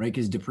 right?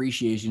 Because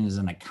depreciation is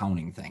an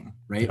accounting thing,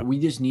 right? Yep. We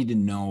just need to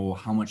know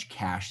how much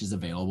cash is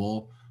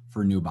available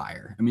for a new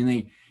buyer. I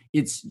mean,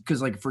 it's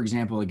because, like, for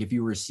example, like if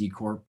you were a C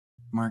Corp,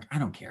 Mark, I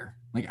don't care.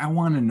 Like, I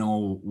want to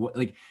know what,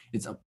 like,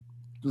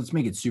 let's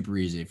make it super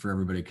easy for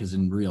everybody. Because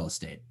in real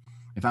estate,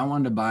 if I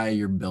wanted to buy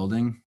your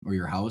building or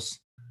your house,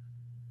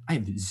 I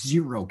have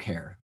zero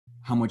care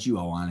how much you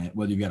owe on it,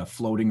 whether you've got a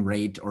floating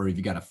rate or if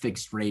you got a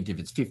fixed rate, if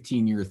it's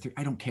 15 year,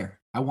 I don't care.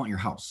 I want your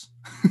house.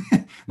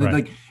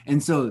 Right.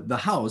 And so the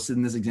house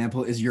in this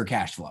example is your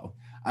cash flow.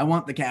 I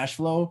want the cash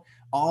flow.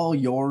 All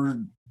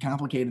your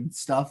complicated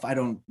stuff, I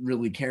don't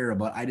really care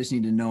about. I just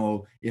need to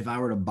know, if I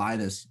were to buy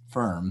this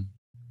firm,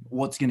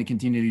 what's going to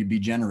continue to be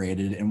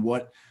generated and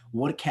what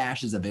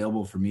cash is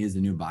available for me as the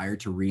new buyer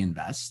to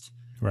reinvest.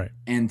 Right.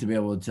 And to be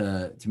able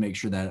to make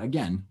sure that,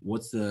 again,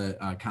 what's the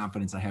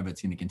confidence I have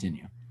it's going to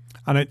continue.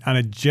 On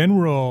a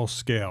general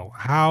scale,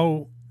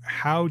 how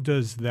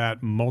does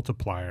that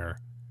multiplier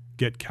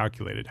get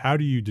calculated? How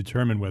do you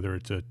determine whether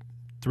it's a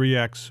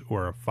 3x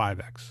or a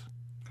 5x?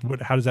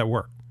 How does that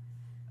work?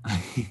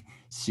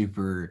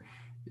 Super.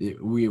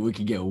 We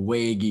could get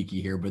way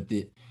geeky here, but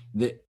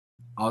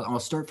I'll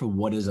start for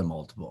what is a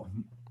multiple.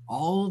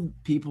 All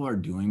people are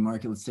doing,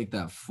 Mark, let's take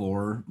that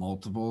 4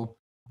 multiple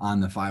on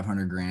the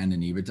 500 grand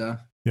in EBITDA.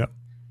 Yep.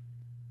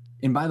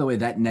 And by the way,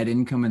 that net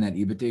income in that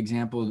EBITDA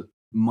example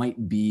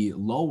might be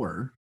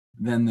lower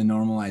than the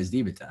normalized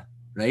EBITDA,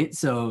 right?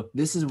 So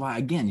this is why,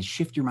 again,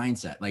 shift your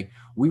mindset. Like,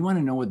 we want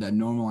to know what that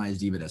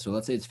normalized EBITDA. So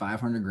let's say it's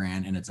 500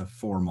 grand and it's a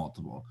 4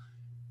 multiple.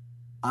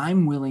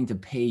 I'm willing to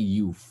pay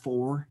you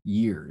 4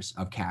 years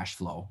of cash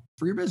flow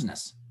for your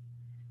business.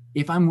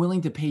 If I'm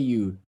willing to pay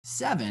you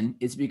 7,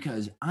 it's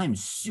because I'm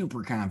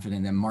super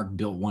confident that Mark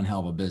built one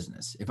hell of a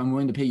business. If I'm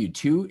willing to pay you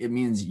 2, it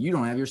means you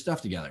don't have your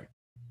stuff together.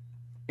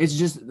 It's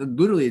just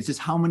literally, it's just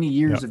how many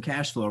years of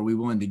cash flow are we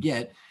willing to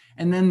get?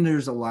 And then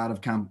there's a lot of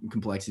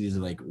complexities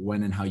of like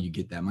when and how you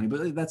get that money.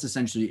 But that's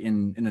essentially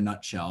in a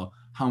nutshell,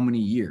 how many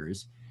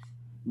years.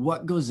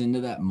 What goes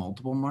into that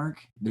multiple, Mark?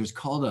 There's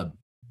called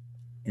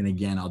and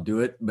again, I'll do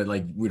it, but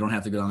like, we don't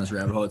have to go down this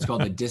rabbit hole. It's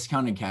called the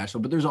discounted cash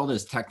flow, but there's all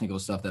this technical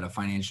stuff that a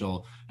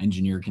financial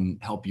engineer can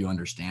help you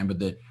understand.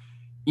 But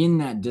in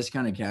that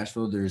discounted cash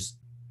flow,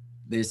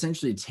 they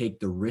essentially take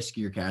the risk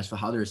of your cash flow,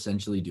 how they're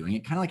essentially doing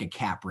it, kind of like a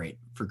cap rate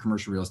for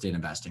commercial real estate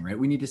investing, right?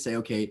 We need to say,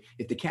 okay,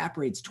 if the cap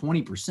rate's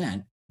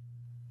 20%,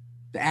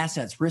 the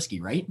asset's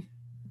risky, right?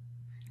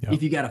 Yep.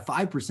 If you got a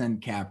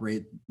 5% cap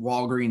rate,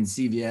 Walgreens,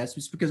 CVS,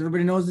 just because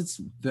everybody knows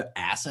the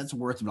asset's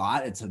worth a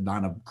lot, it's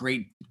on a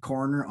great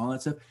corner, all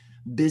that stuff.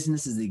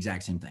 Business is the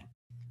exact same thing.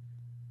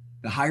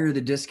 The higher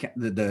the discount,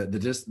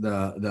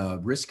 the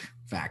risk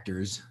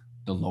factors,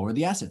 the lower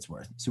the asset's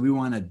worth. So we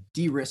want to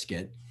de-risk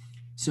it.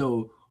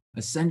 So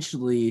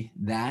essentially,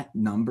 that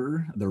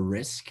number, the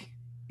risk,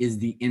 is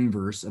the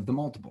inverse of the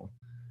multiple.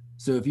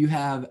 So if you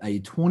have a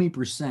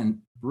 20%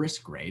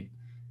 risk rate,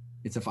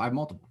 it's a 5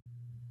 multiple.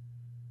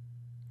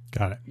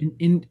 Got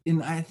it.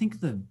 And I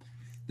think the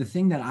the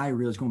thing that I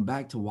realized, going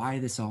back to why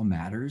this all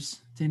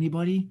matters to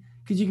anybody,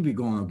 because you could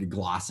be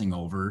glossing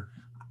over.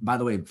 By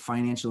the way,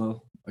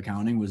 financial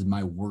accounting was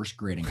my worst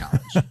grade in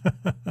college.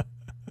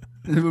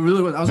 It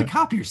really was. I was a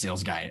copier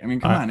sales guy. I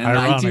mean, come on. And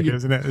ironic,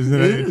 isn't it? Isn't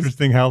it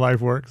interesting how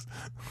life works?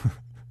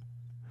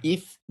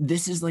 If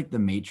this is like the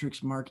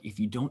Matrix, Mark, if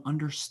you don't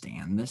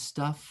understand this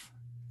stuff,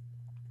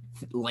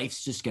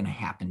 life's just going to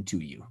happen to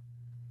you.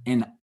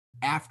 And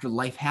after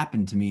life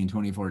happened to me in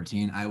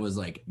 2014, I was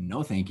like,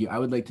 no, thank you. I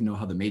would like to know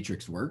how the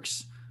Matrix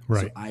works,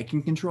 right, so I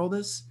can control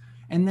this.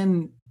 And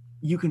then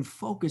you can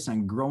focus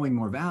on growing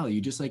more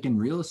value. Just like in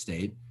real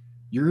estate,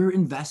 you're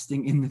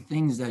investing in the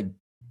things that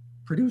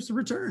produce a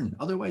return.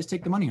 Otherwise,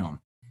 take the money home.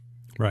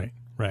 Right.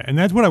 Right. And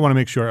that's what I want to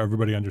make sure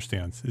everybody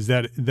understands, is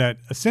that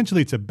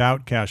essentially it's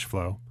about cash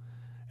flow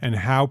and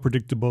how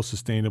predictable,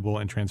 sustainable,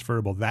 and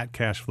transferable that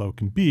cash flow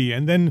can be.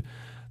 And then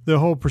the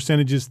whole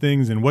percentages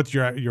things and what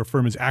your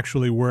firm is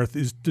actually worth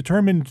is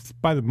determined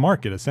by the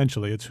market.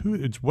 Essentially,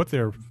 it's what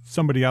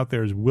somebody out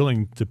there is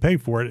willing to pay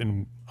for it,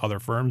 and other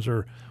firms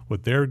are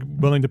what they're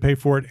willing to pay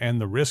for it, and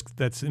the risk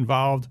that's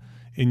involved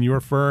in your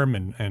firm,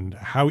 and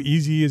how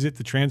easy is it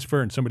to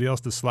transfer and somebody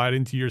else to slide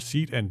into your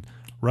seat and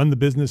run the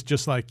business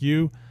just like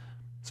you.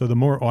 So the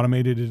more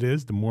automated it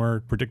is, the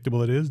more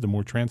predictable it is, the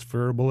more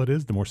transferable it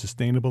is, the more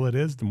sustainable it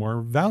is, the more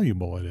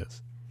valuable it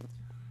is.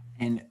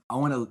 And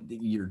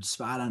you're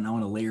spot on. I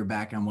want to layer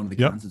back on one of the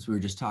concepts we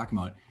were just talking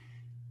about: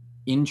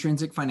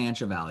 intrinsic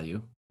financial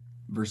value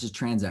versus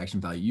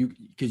transaction value.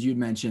 Because you'd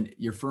mentioned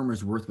your firm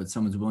is worth what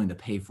someone's willing to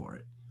pay for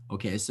it.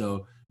 Okay,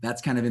 so that's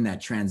kind of in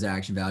that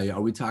transaction value. Are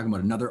we talking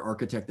about another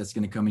architect that's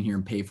going to come in here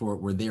and pay for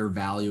it, where they're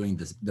valuing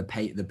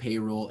the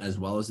payroll as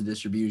well as the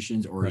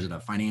distributions, or is it a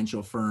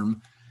financial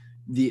firm?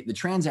 The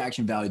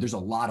transaction value, there's a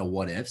lot of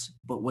what ifs,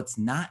 but what's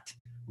not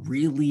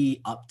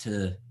really up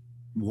to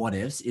what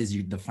ifs is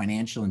the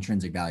financial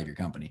intrinsic value of your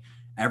company.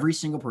 Every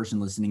single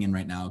person listening in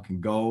right now can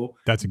go.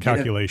 That's a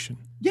calculation.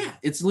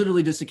 It's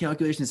literally just a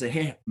calculation and say,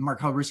 hey, Mark,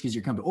 how risky is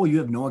your company? Oh, you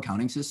have no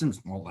accounting systems?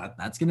 Well,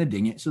 that's going to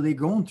ding it. So they're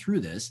going through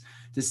this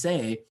to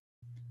say,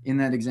 in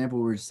that example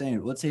we were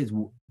saying, let's say it's a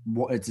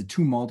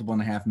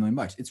 $2.5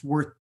 million. It's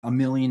worth $1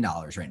 million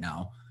right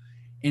now.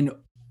 And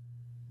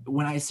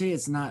when I say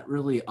it's not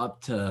really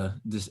up to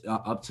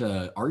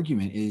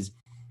argument, is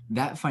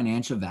that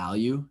financial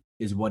value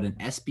is what an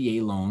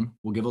SBA loan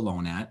will give a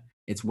loan at.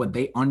 It's what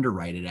they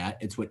underwrite it at.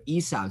 It's what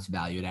ESOP's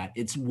valued at.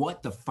 It's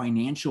what the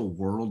financial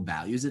world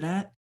values it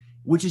at,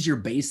 which is your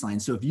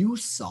baseline. So if you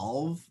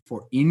solve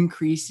for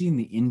increasing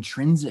the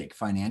intrinsic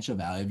financial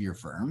value of your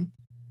firm,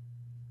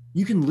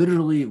 you can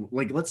literally,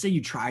 like, let's say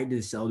you tried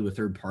to sell to a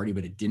third party,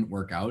 but it didn't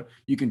work out.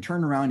 You can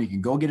turn around, you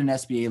can go get an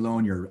SBA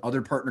loan. Your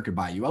other partner could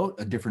buy you out.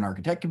 A different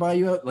architect could buy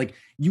you out. Like,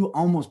 you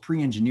almost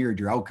pre-engineered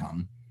your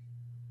outcome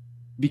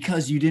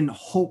because you didn't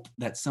hope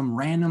that some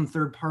random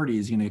third party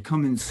is going to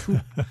come and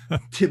swoop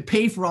to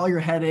pay for all your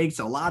headaches,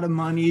 a lot of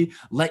money,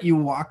 let you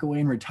walk away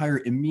and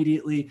retire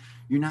immediately.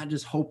 You're not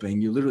just hoping,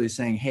 you're literally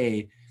saying,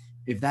 hey,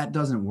 if that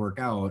doesn't work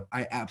out,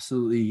 I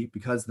absolutely,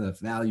 because the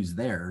value's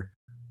there,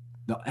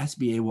 the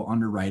SBA will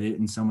underwrite it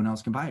and someone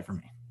else can buy it from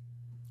me.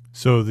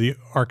 So the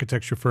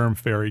architecture firm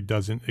Ferry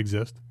doesn't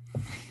exist?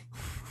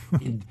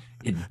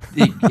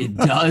 It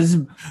does,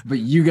 but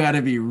you got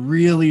to be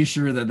really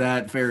sure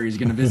that Ferry is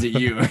going to visit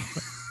you.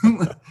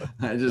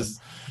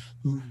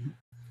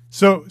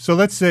 So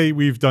let's say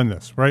we've done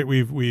this, right?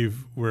 We're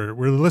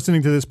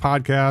listening to this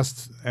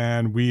podcast,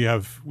 and we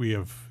have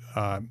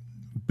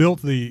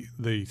built the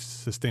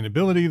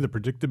sustainability, the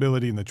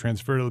predictability, and the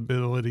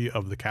transferability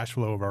of the cash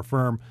flow of our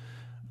firm.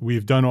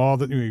 We've done all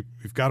that.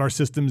 We've got our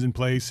systems in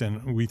place,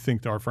 and we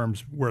think our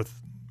firm's worth,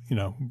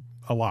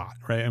 a lot,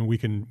 right? And we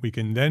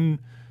can then,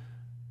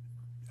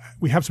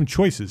 we have some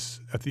choices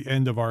at the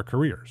end of our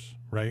careers,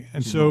 right?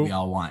 And so what we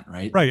all want,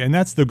 right? Right, and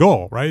that's the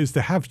goal, right? Is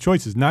to have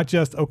choices, not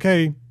just,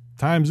 okay,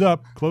 time's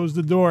up, close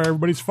the door,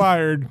 everybody's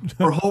fired.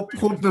 Or hope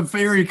the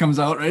ferry comes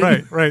out,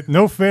 right? Right.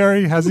 No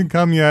ferry hasn't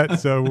come yet,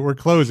 so we're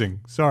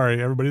closing.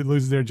 Sorry, everybody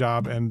loses their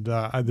job, and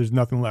there's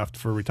nothing left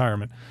for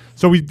retirement.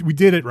 So we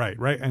did it right?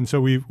 And so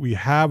we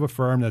have a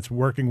firm that's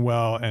working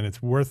well, and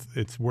it's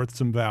worth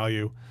some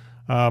value.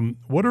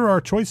 What are our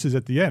choices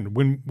at the end?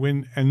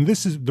 And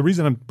this is the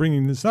reason I'm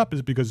bringing this up,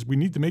 is because we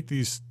need to make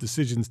these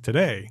decisions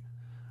today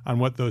on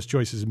what those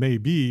choices may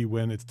be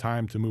when it's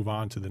time to move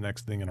on to the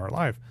next thing in our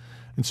life.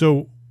 And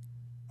so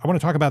I want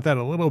to talk about that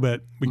a little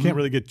bit. We can't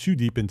really get too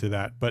deep into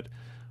that, but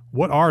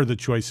what are the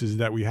choices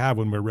that we have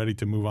when we're ready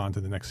to move on to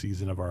the next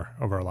season of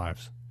our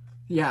lives?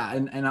 Yeah,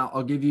 and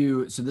I'll give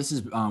you, so this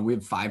is, we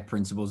have 5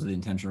 principles of the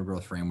intentional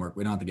growth framework.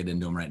 We don't have to get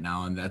into them right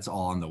now, and that's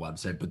all on the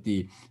website. But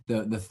the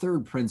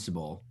third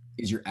principle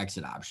is your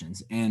exit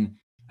options. And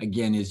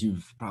again, as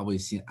you've probably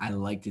seen, I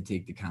like to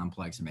take the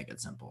complex and make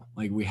it simple.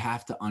 Like, we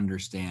have to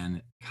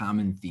understand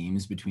common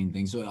themes between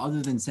things. So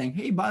other than saying,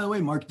 hey, by the way,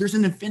 Mark, there's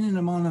an infinite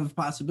amount of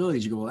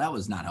possibilities, you go, well, that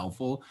was not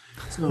helpful.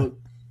 So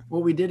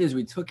what we did is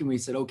we took and we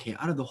said, okay,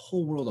 out of the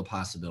whole world of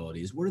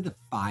possibilities, what are the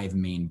 5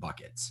 main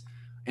buckets?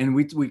 And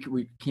we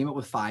came up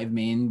with 5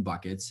 main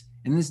buckets.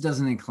 And this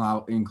doesn't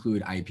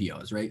include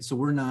IPOs, right? So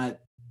we're not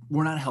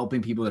we're not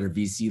helping people that are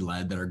VC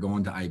led, that are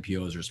going to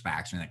IPOs or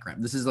SPACs and that crap.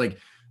 This is like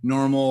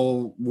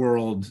normal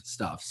world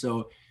stuff.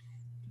 So,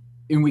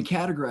 and we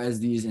categorize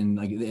these in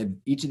like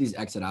each of these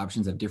exit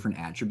options have different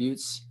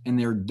attributes, and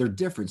they're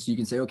different. So you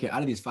can say, okay,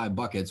 out of these 5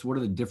 buckets, what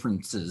are the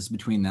differences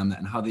between them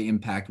and how they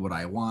impact what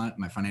I want,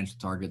 my financial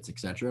targets,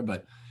 etc.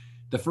 But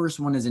the first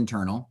one is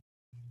internal,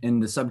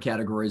 and the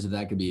subcategories of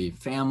that could be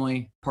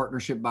family,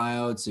 partnership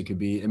buyouts. It could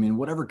be, I mean,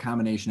 whatever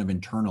combination of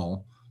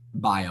internal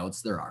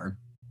buyouts there are.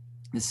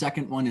 The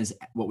second one is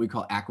what we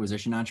call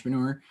acquisition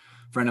entrepreneur.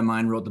 A friend of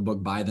mine wrote the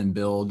book Buy Then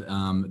Build.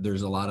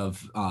 There's a lot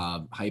of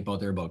hype out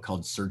there about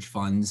called search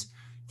funds.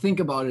 Think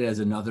about it as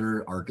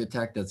another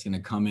architect that's going to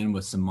come in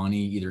with some money,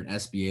 either an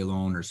SBA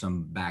loan or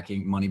some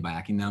money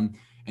backing them.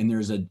 And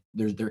there's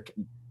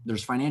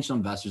financial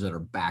investors that are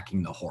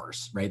backing the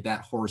horse, right?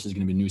 That horse is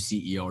going to be a new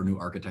CEO or new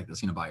architect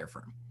that's going to buy your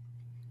firm.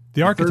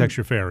 The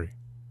architecture fairy.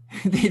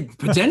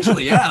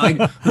 Potentially, yeah, like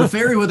the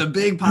fairy with a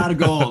big pot of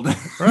gold.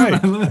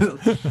 Right.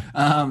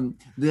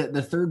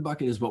 The third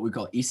bucket is what we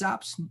call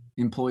ESOPs,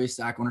 employee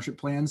stock ownership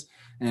plans.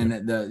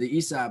 And the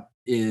ESOP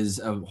is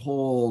a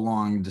whole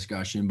long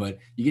discussion, but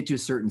you get to a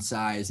certain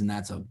size and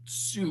that's a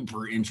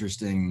super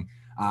interesting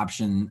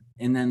option.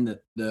 And then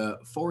the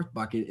fourth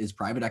bucket is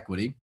private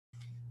equity.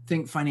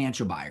 Think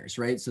financial buyers,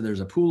 right? So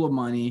there's a pool of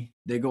money.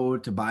 They go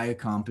to buy a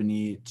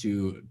company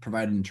to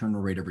provide an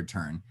internal rate of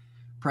return.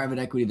 Private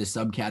equity, the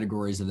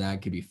subcategories of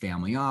that could be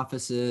family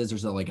offices.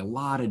 There's like a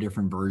lot of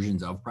different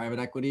versions of private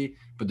equity,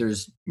 but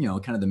there's,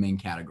 kind of the main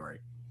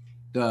category.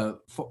 The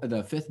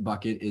fifth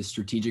bucket is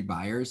strategic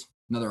buyers,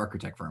 another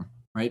architect firm,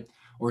 right?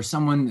 Or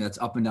someone that's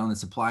up and down the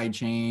supply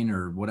chain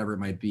or whatever it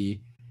might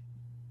be.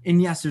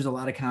 And yes, there's a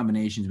lot of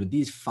combinations, but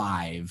these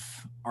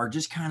 5 are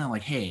just kind of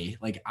like, hey,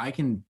 like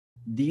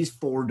these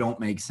 4 don't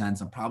make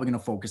sense. I'm probably going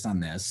to focus on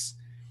this.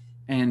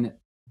 And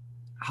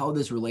how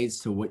this relates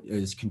to what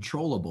is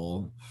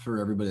controllable for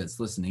everybody that's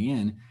listening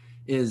in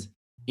is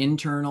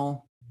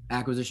internal,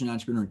 acquisition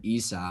entrepreneur,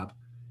 ESOP,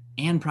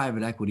 and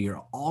private equity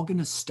are all going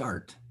to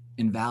start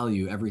and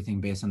value everything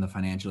based on the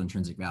financial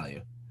intrinsic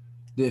value.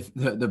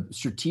 The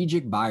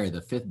strategic buyer,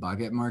 the 5th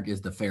bucket, Mark,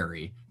 is the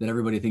fairy that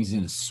everybody thinks is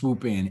going to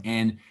swoop in,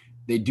 and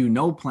they do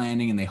no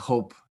planning and they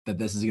hope that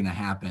this is going to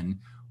happen.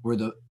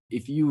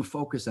 If you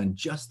focus on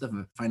just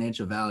the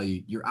financial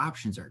value, your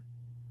options are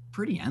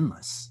pretty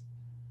endless.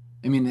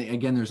 I mean,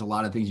 again, there's a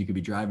lot of things you could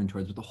be driving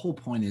towards, but the whole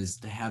point is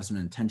to have some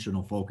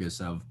intentional focus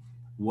of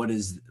what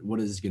is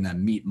going to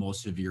meet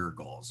most of your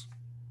goals.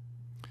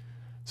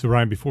 So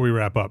Ryan, before we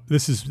wrap up,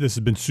 this has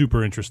been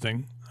super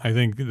interesting. I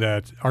think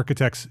that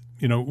architects,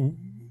 we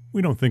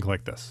don't think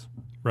like this,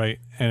 right?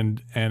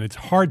 And it's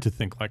hard to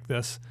think like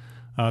this.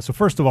 So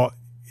first of all,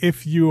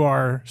 if you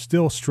are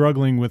still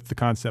struggling with the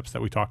concepts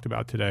that we talked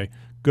about today,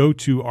 go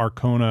to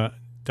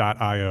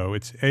arkona.io.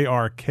 It's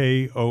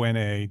ARKONA.io.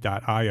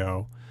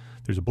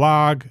 There's a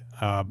blog.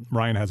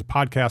 Ryan has a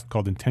podcast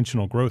called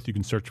Intentional Growth. You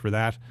can search for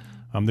that.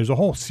 There's a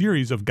whole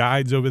series of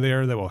guides over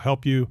there that will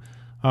help you.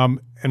 And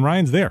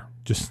Ryan's there.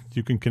 Just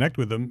you can connect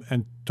with him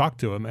and talk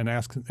to him and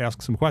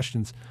ask some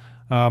questions.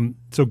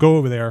 So go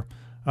over there.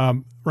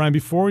 Ryan,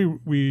 before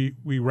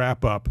we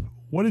wrap up,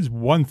 what is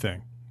one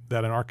thing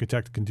that an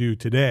architect can do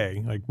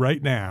today, like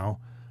right now,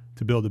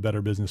 to build a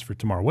better business for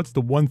tomorrow? What's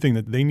the one thing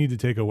that they need to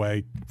take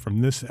away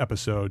from this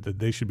episode that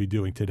they should be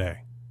doing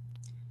today?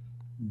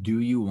 Do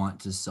you want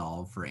to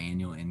solve for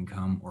annual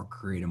income or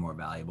create a more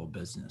valuable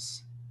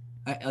business?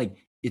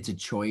 It's a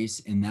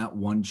choice, and that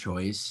one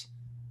choice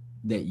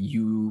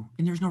and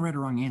there's no right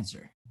or wrong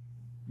answer.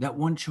 That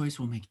one choice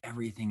will make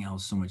everything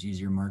else so much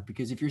easier, Mark,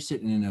 because if you're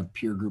sitting in a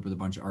peer group with a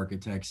bunch of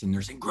architects and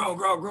they're saying, grow,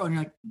 grow, grow, and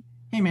you're like,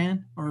 hey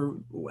man, or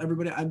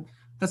everybody,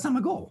 that's not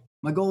my goal.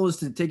 My goal is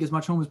to take as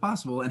much home as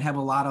possible and have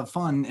a lot of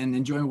fun and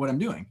enjoy what I'm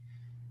doing.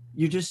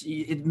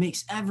 It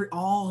makes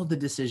all the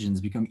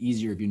decisions become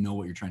easier if you know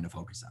what you're trying to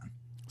focus on.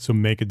 So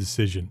make a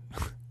decision.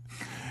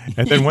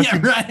 And then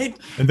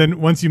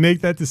once you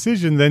make that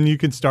decision, then you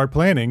can start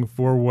planning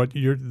for what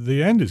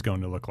the end is going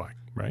to look like,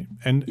 right?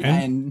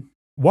 And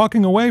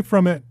walking away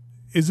from it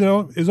is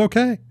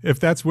okay if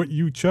that's what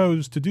you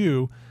chose to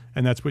do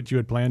and that's what you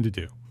had planned to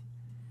do.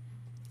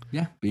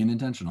 Yeah, being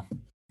intentional.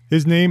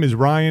 His name is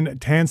Ryan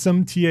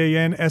Tansom,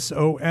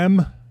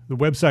 Tansom. The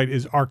website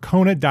is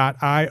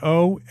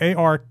arkona.io,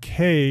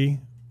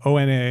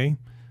 ARKONA.io.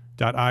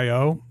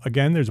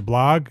 Again, there's a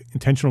blog,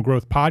 Intentional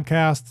Growth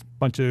Podcast,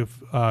 bunch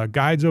of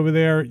guides over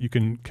there. You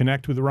can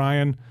connect with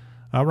Ryan.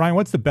 Ryan,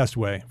 what's the best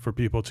way for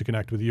people to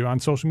connect with you? On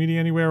social media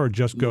anywhere, or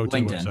just go to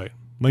the website?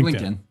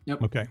 LinkedIn.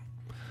 Yep. Okay.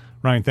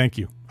 Ryan, thank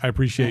you. I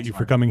appreciate you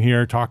for coming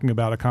here, talking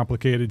about a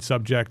complicated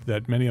subject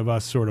that many of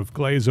us sort of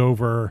glaze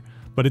over,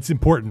 but it's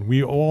important.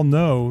 We all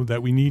know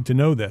that we need to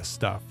know this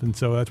stuff. And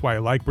so that's why I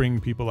like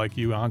bringing people like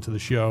you onto the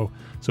show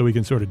so we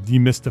can sort of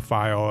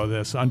demystify all of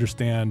this,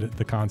 understand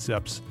the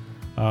concepts.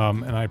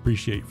 And I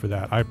appreciate you for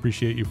that. I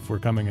appreciate you for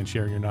coming and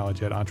sharing your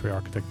knowledge at Entre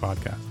Architect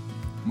Podcast.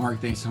 Mark,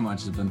 thanks so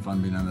much. It's been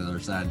fun being on the other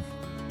side.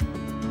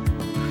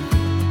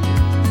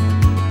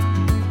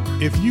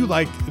 If you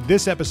liked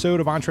this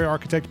episode of Entre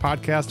Architect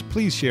Podcast,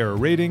 please share a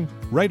rating,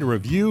 write a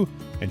review,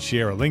 and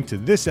share a link to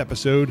this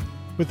episode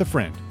with a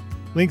friend.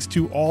 Links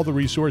to all the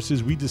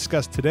resources we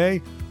discussed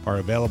today are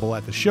available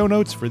at the show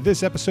notes for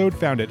this episode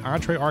found at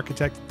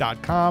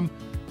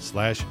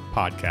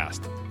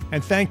entrearchitect.com/podcast.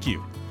 And thank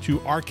you to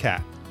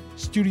Arcat,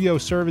 Studio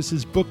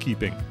Services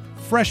Bookkeeping,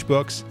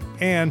 FreshBooks,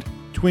 and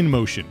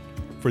Twinmotion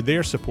for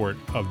their support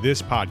of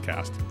this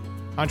podcast.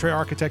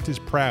 EntreArchitect is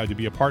proud to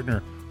be a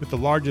partner with the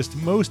largest,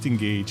 most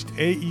engaged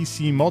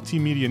AEC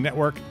multimedia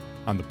network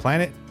on the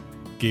planet,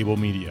 Gable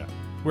Media.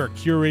 We're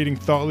curating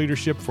thought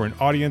leadership for an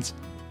audience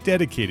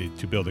dedicated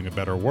to building a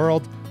better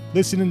world.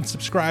 Listen and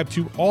subscribe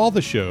to all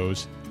the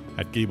shows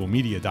at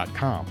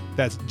gablemedia.com.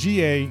 That's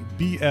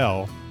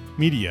GABL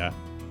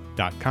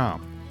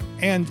media.com.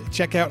 And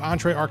check out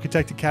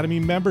EntreArchitect Academy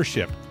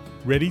membership.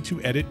 Ready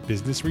to edit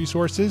business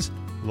resources,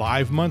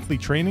 live monthly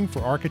training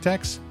for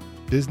architects,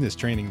 business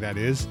training that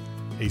is,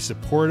 a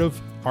supportive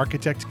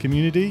architect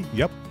community,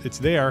 yep, it's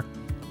there,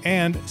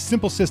 and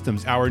Simple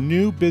Systems, our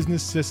new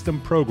business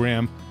system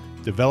program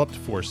developed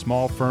for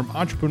small firm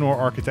entrepreneur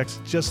architects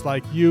just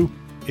like you.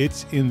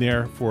 It's in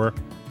there for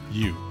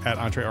you at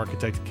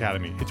EntreArchitect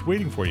Academy. It's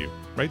waiting for you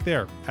right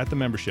there at the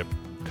membership.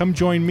 Come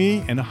join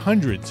me and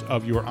hundreds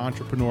of your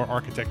entrepreneur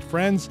architect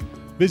friends.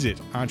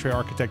 Visit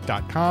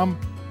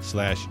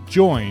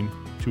entrearchitect.com/join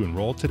to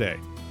enroll today.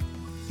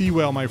 Be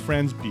well, my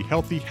friends. Be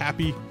healthy,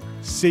 happy,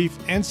 safe,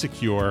 and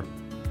secure.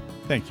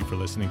 Thank you for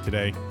listening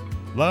today.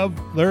 Love,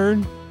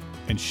 learn,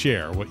 and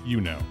share what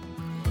you know.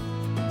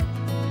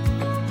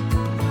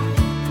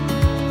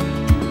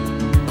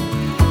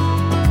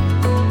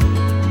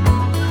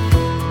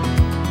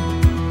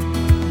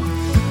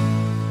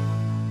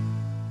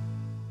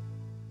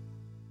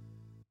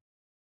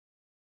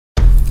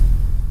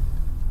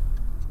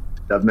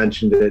 I've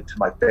mentioned it to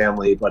my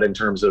family, but in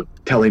terms of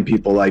telling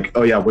people like,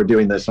 oh yeah, we're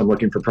doing this, I'm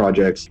looking for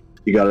projects,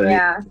 you got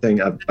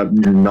anything? I'm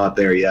not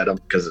there yet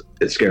because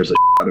it scares the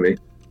out of me.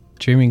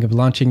 Dreaming of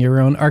launching your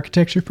own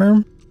architecture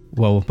firm?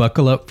 Well,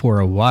 buckle up for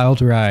a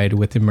wild ride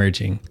with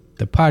Emerging,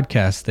 the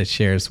podcast that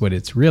shares what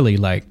it's really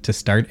like to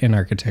start an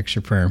architecture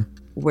firm.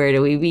 Where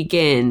do we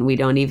begin? We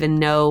don't even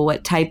know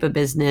what type of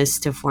business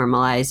to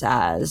formalize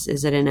as.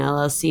 Is it an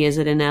LLC? Is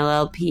it an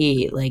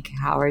LLP? Like,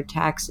 how are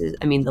taxes?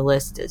 I mean, the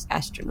list is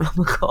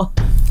astronomical.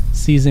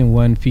 Season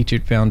 1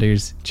 featured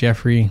founders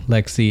Jeffrey,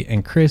 Lexi,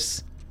 and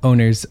Chris.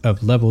 Owners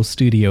of Level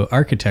Studio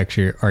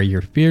Architecture are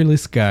your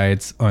fearless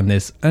guides on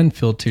this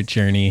unfiltered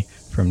journey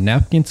from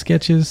napkin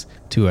sketches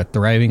to a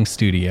thriving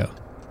studio.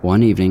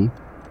 One evening,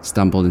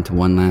 stumbled into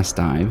one last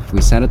dive,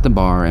 we sat at the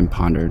bar and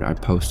pondered our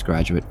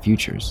postgraduate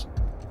futures.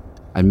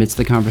 Amidst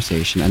the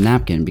conversation, a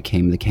napkin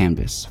became the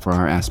canvas for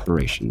our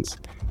aspirations,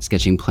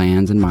 sketching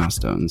plans and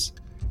milestones,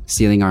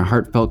 sealing our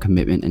heartfelt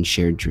commitment and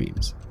shared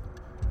dreams.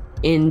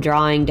 In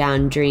drawing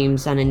down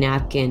dreams on a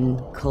napkin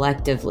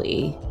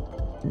collectively,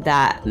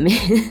 that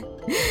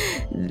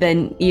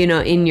then, you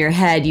know, in your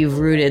head, you've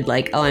rooted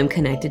like, oh, I'm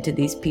connected to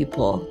these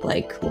people,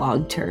 like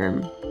long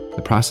term.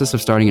 The process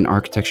of starting an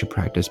architecture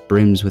practice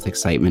brims with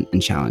excitement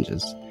and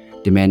challenges,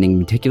 demanding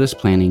meticulous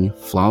planning,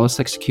 flawless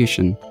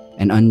execution,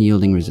 and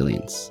unyielding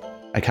resilience.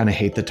 I kind of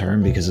hate the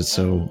term because it's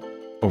so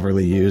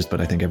overly used, but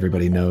I think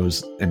everybody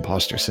knows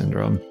imposter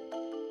syndrome.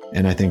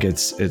 And I think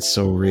it's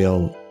so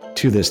real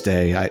to this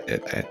day. I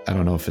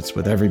don't know if it's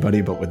with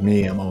everybody, but with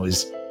me, I'm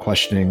always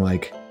questioning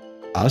like,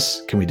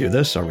 us? Can we do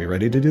this? Are we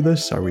ready to do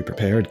this? Are we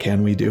prepared?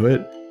 Can we do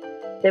it?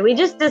 Did we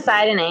just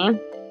decide a name?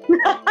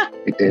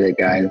 We did it,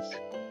 guys.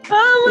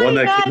 Oh my One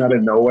that God. came out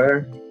of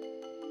nowhere.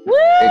 Woo!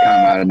 It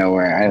came out of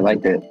nowhere. I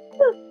liked it.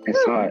 I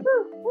saw it.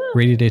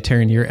 Ready to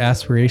turn your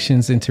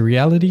aspirations into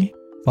reality?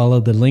 Follow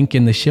the link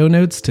in the show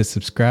notes to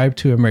subscribe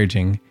to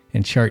Emerging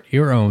and chart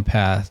your own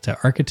path to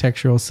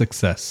architectural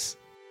success.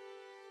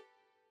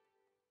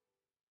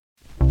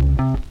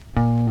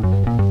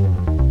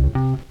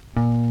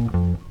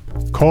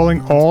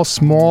 Calling all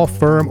small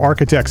firm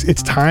architects.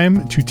 It's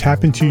time to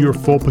tap into your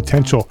full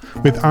potential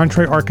with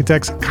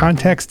EntreArchitect's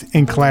Context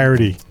and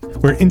Clarity,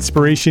 where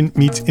inspiration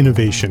meets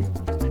innovation.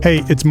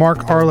 Hey, it's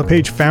Mark R.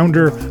 LePage,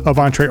 founder of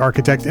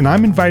EntreArchitect, and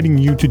I'm inviting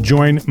you to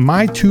join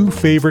my two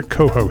favorite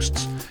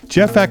co-hosts,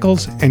 Jeff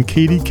Eccles and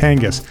Katie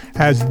Kangas,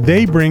 as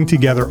they bring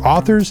together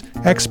authors,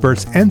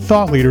 experts, and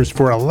thought leaders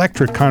for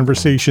electric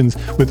conversations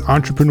with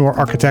entrepreneur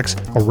architects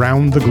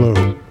around the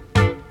globe.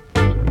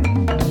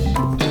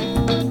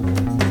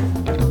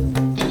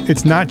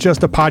 It's not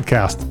just a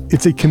podcast,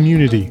 it's a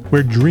community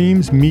where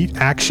dreams meet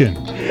action.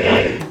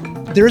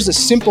 There's a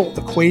simple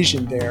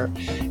equation there.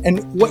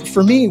 And what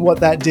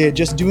that did,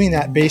 just doing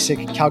that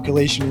basic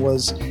calculation,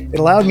 was it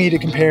allowed me to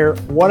compare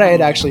what I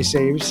had actually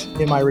saved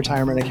in my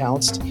retirement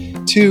accounts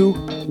to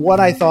what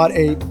I thought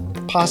a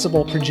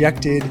possible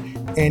projected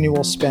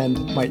annual spend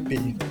might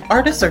be.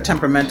 Artists are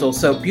temperamental,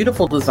 so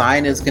beautiful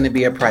design is going to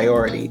be a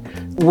priority.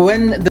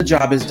 When the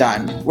job is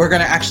done, we're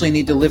going to actually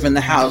need to live in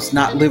the house,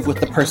 not live with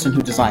the person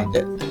who designed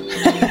it.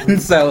 And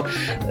so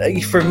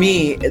for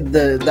me,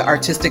 the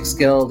artistic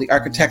skill, the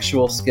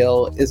architectural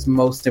skill is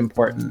most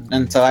important.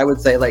 And so I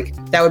would say like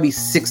that would be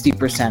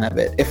 60% of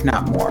it, if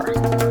not more.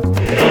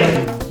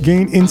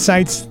 Gain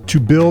insights to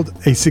build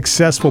a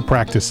successful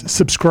practice.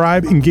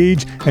 Subscribe,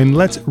 engage, and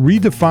let's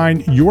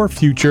redefine your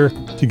future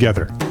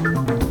together.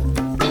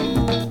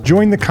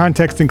 Join the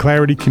Context and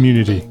Clarity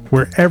community,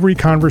 where every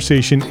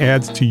conversation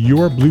adds to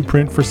your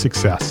blueprint for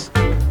success.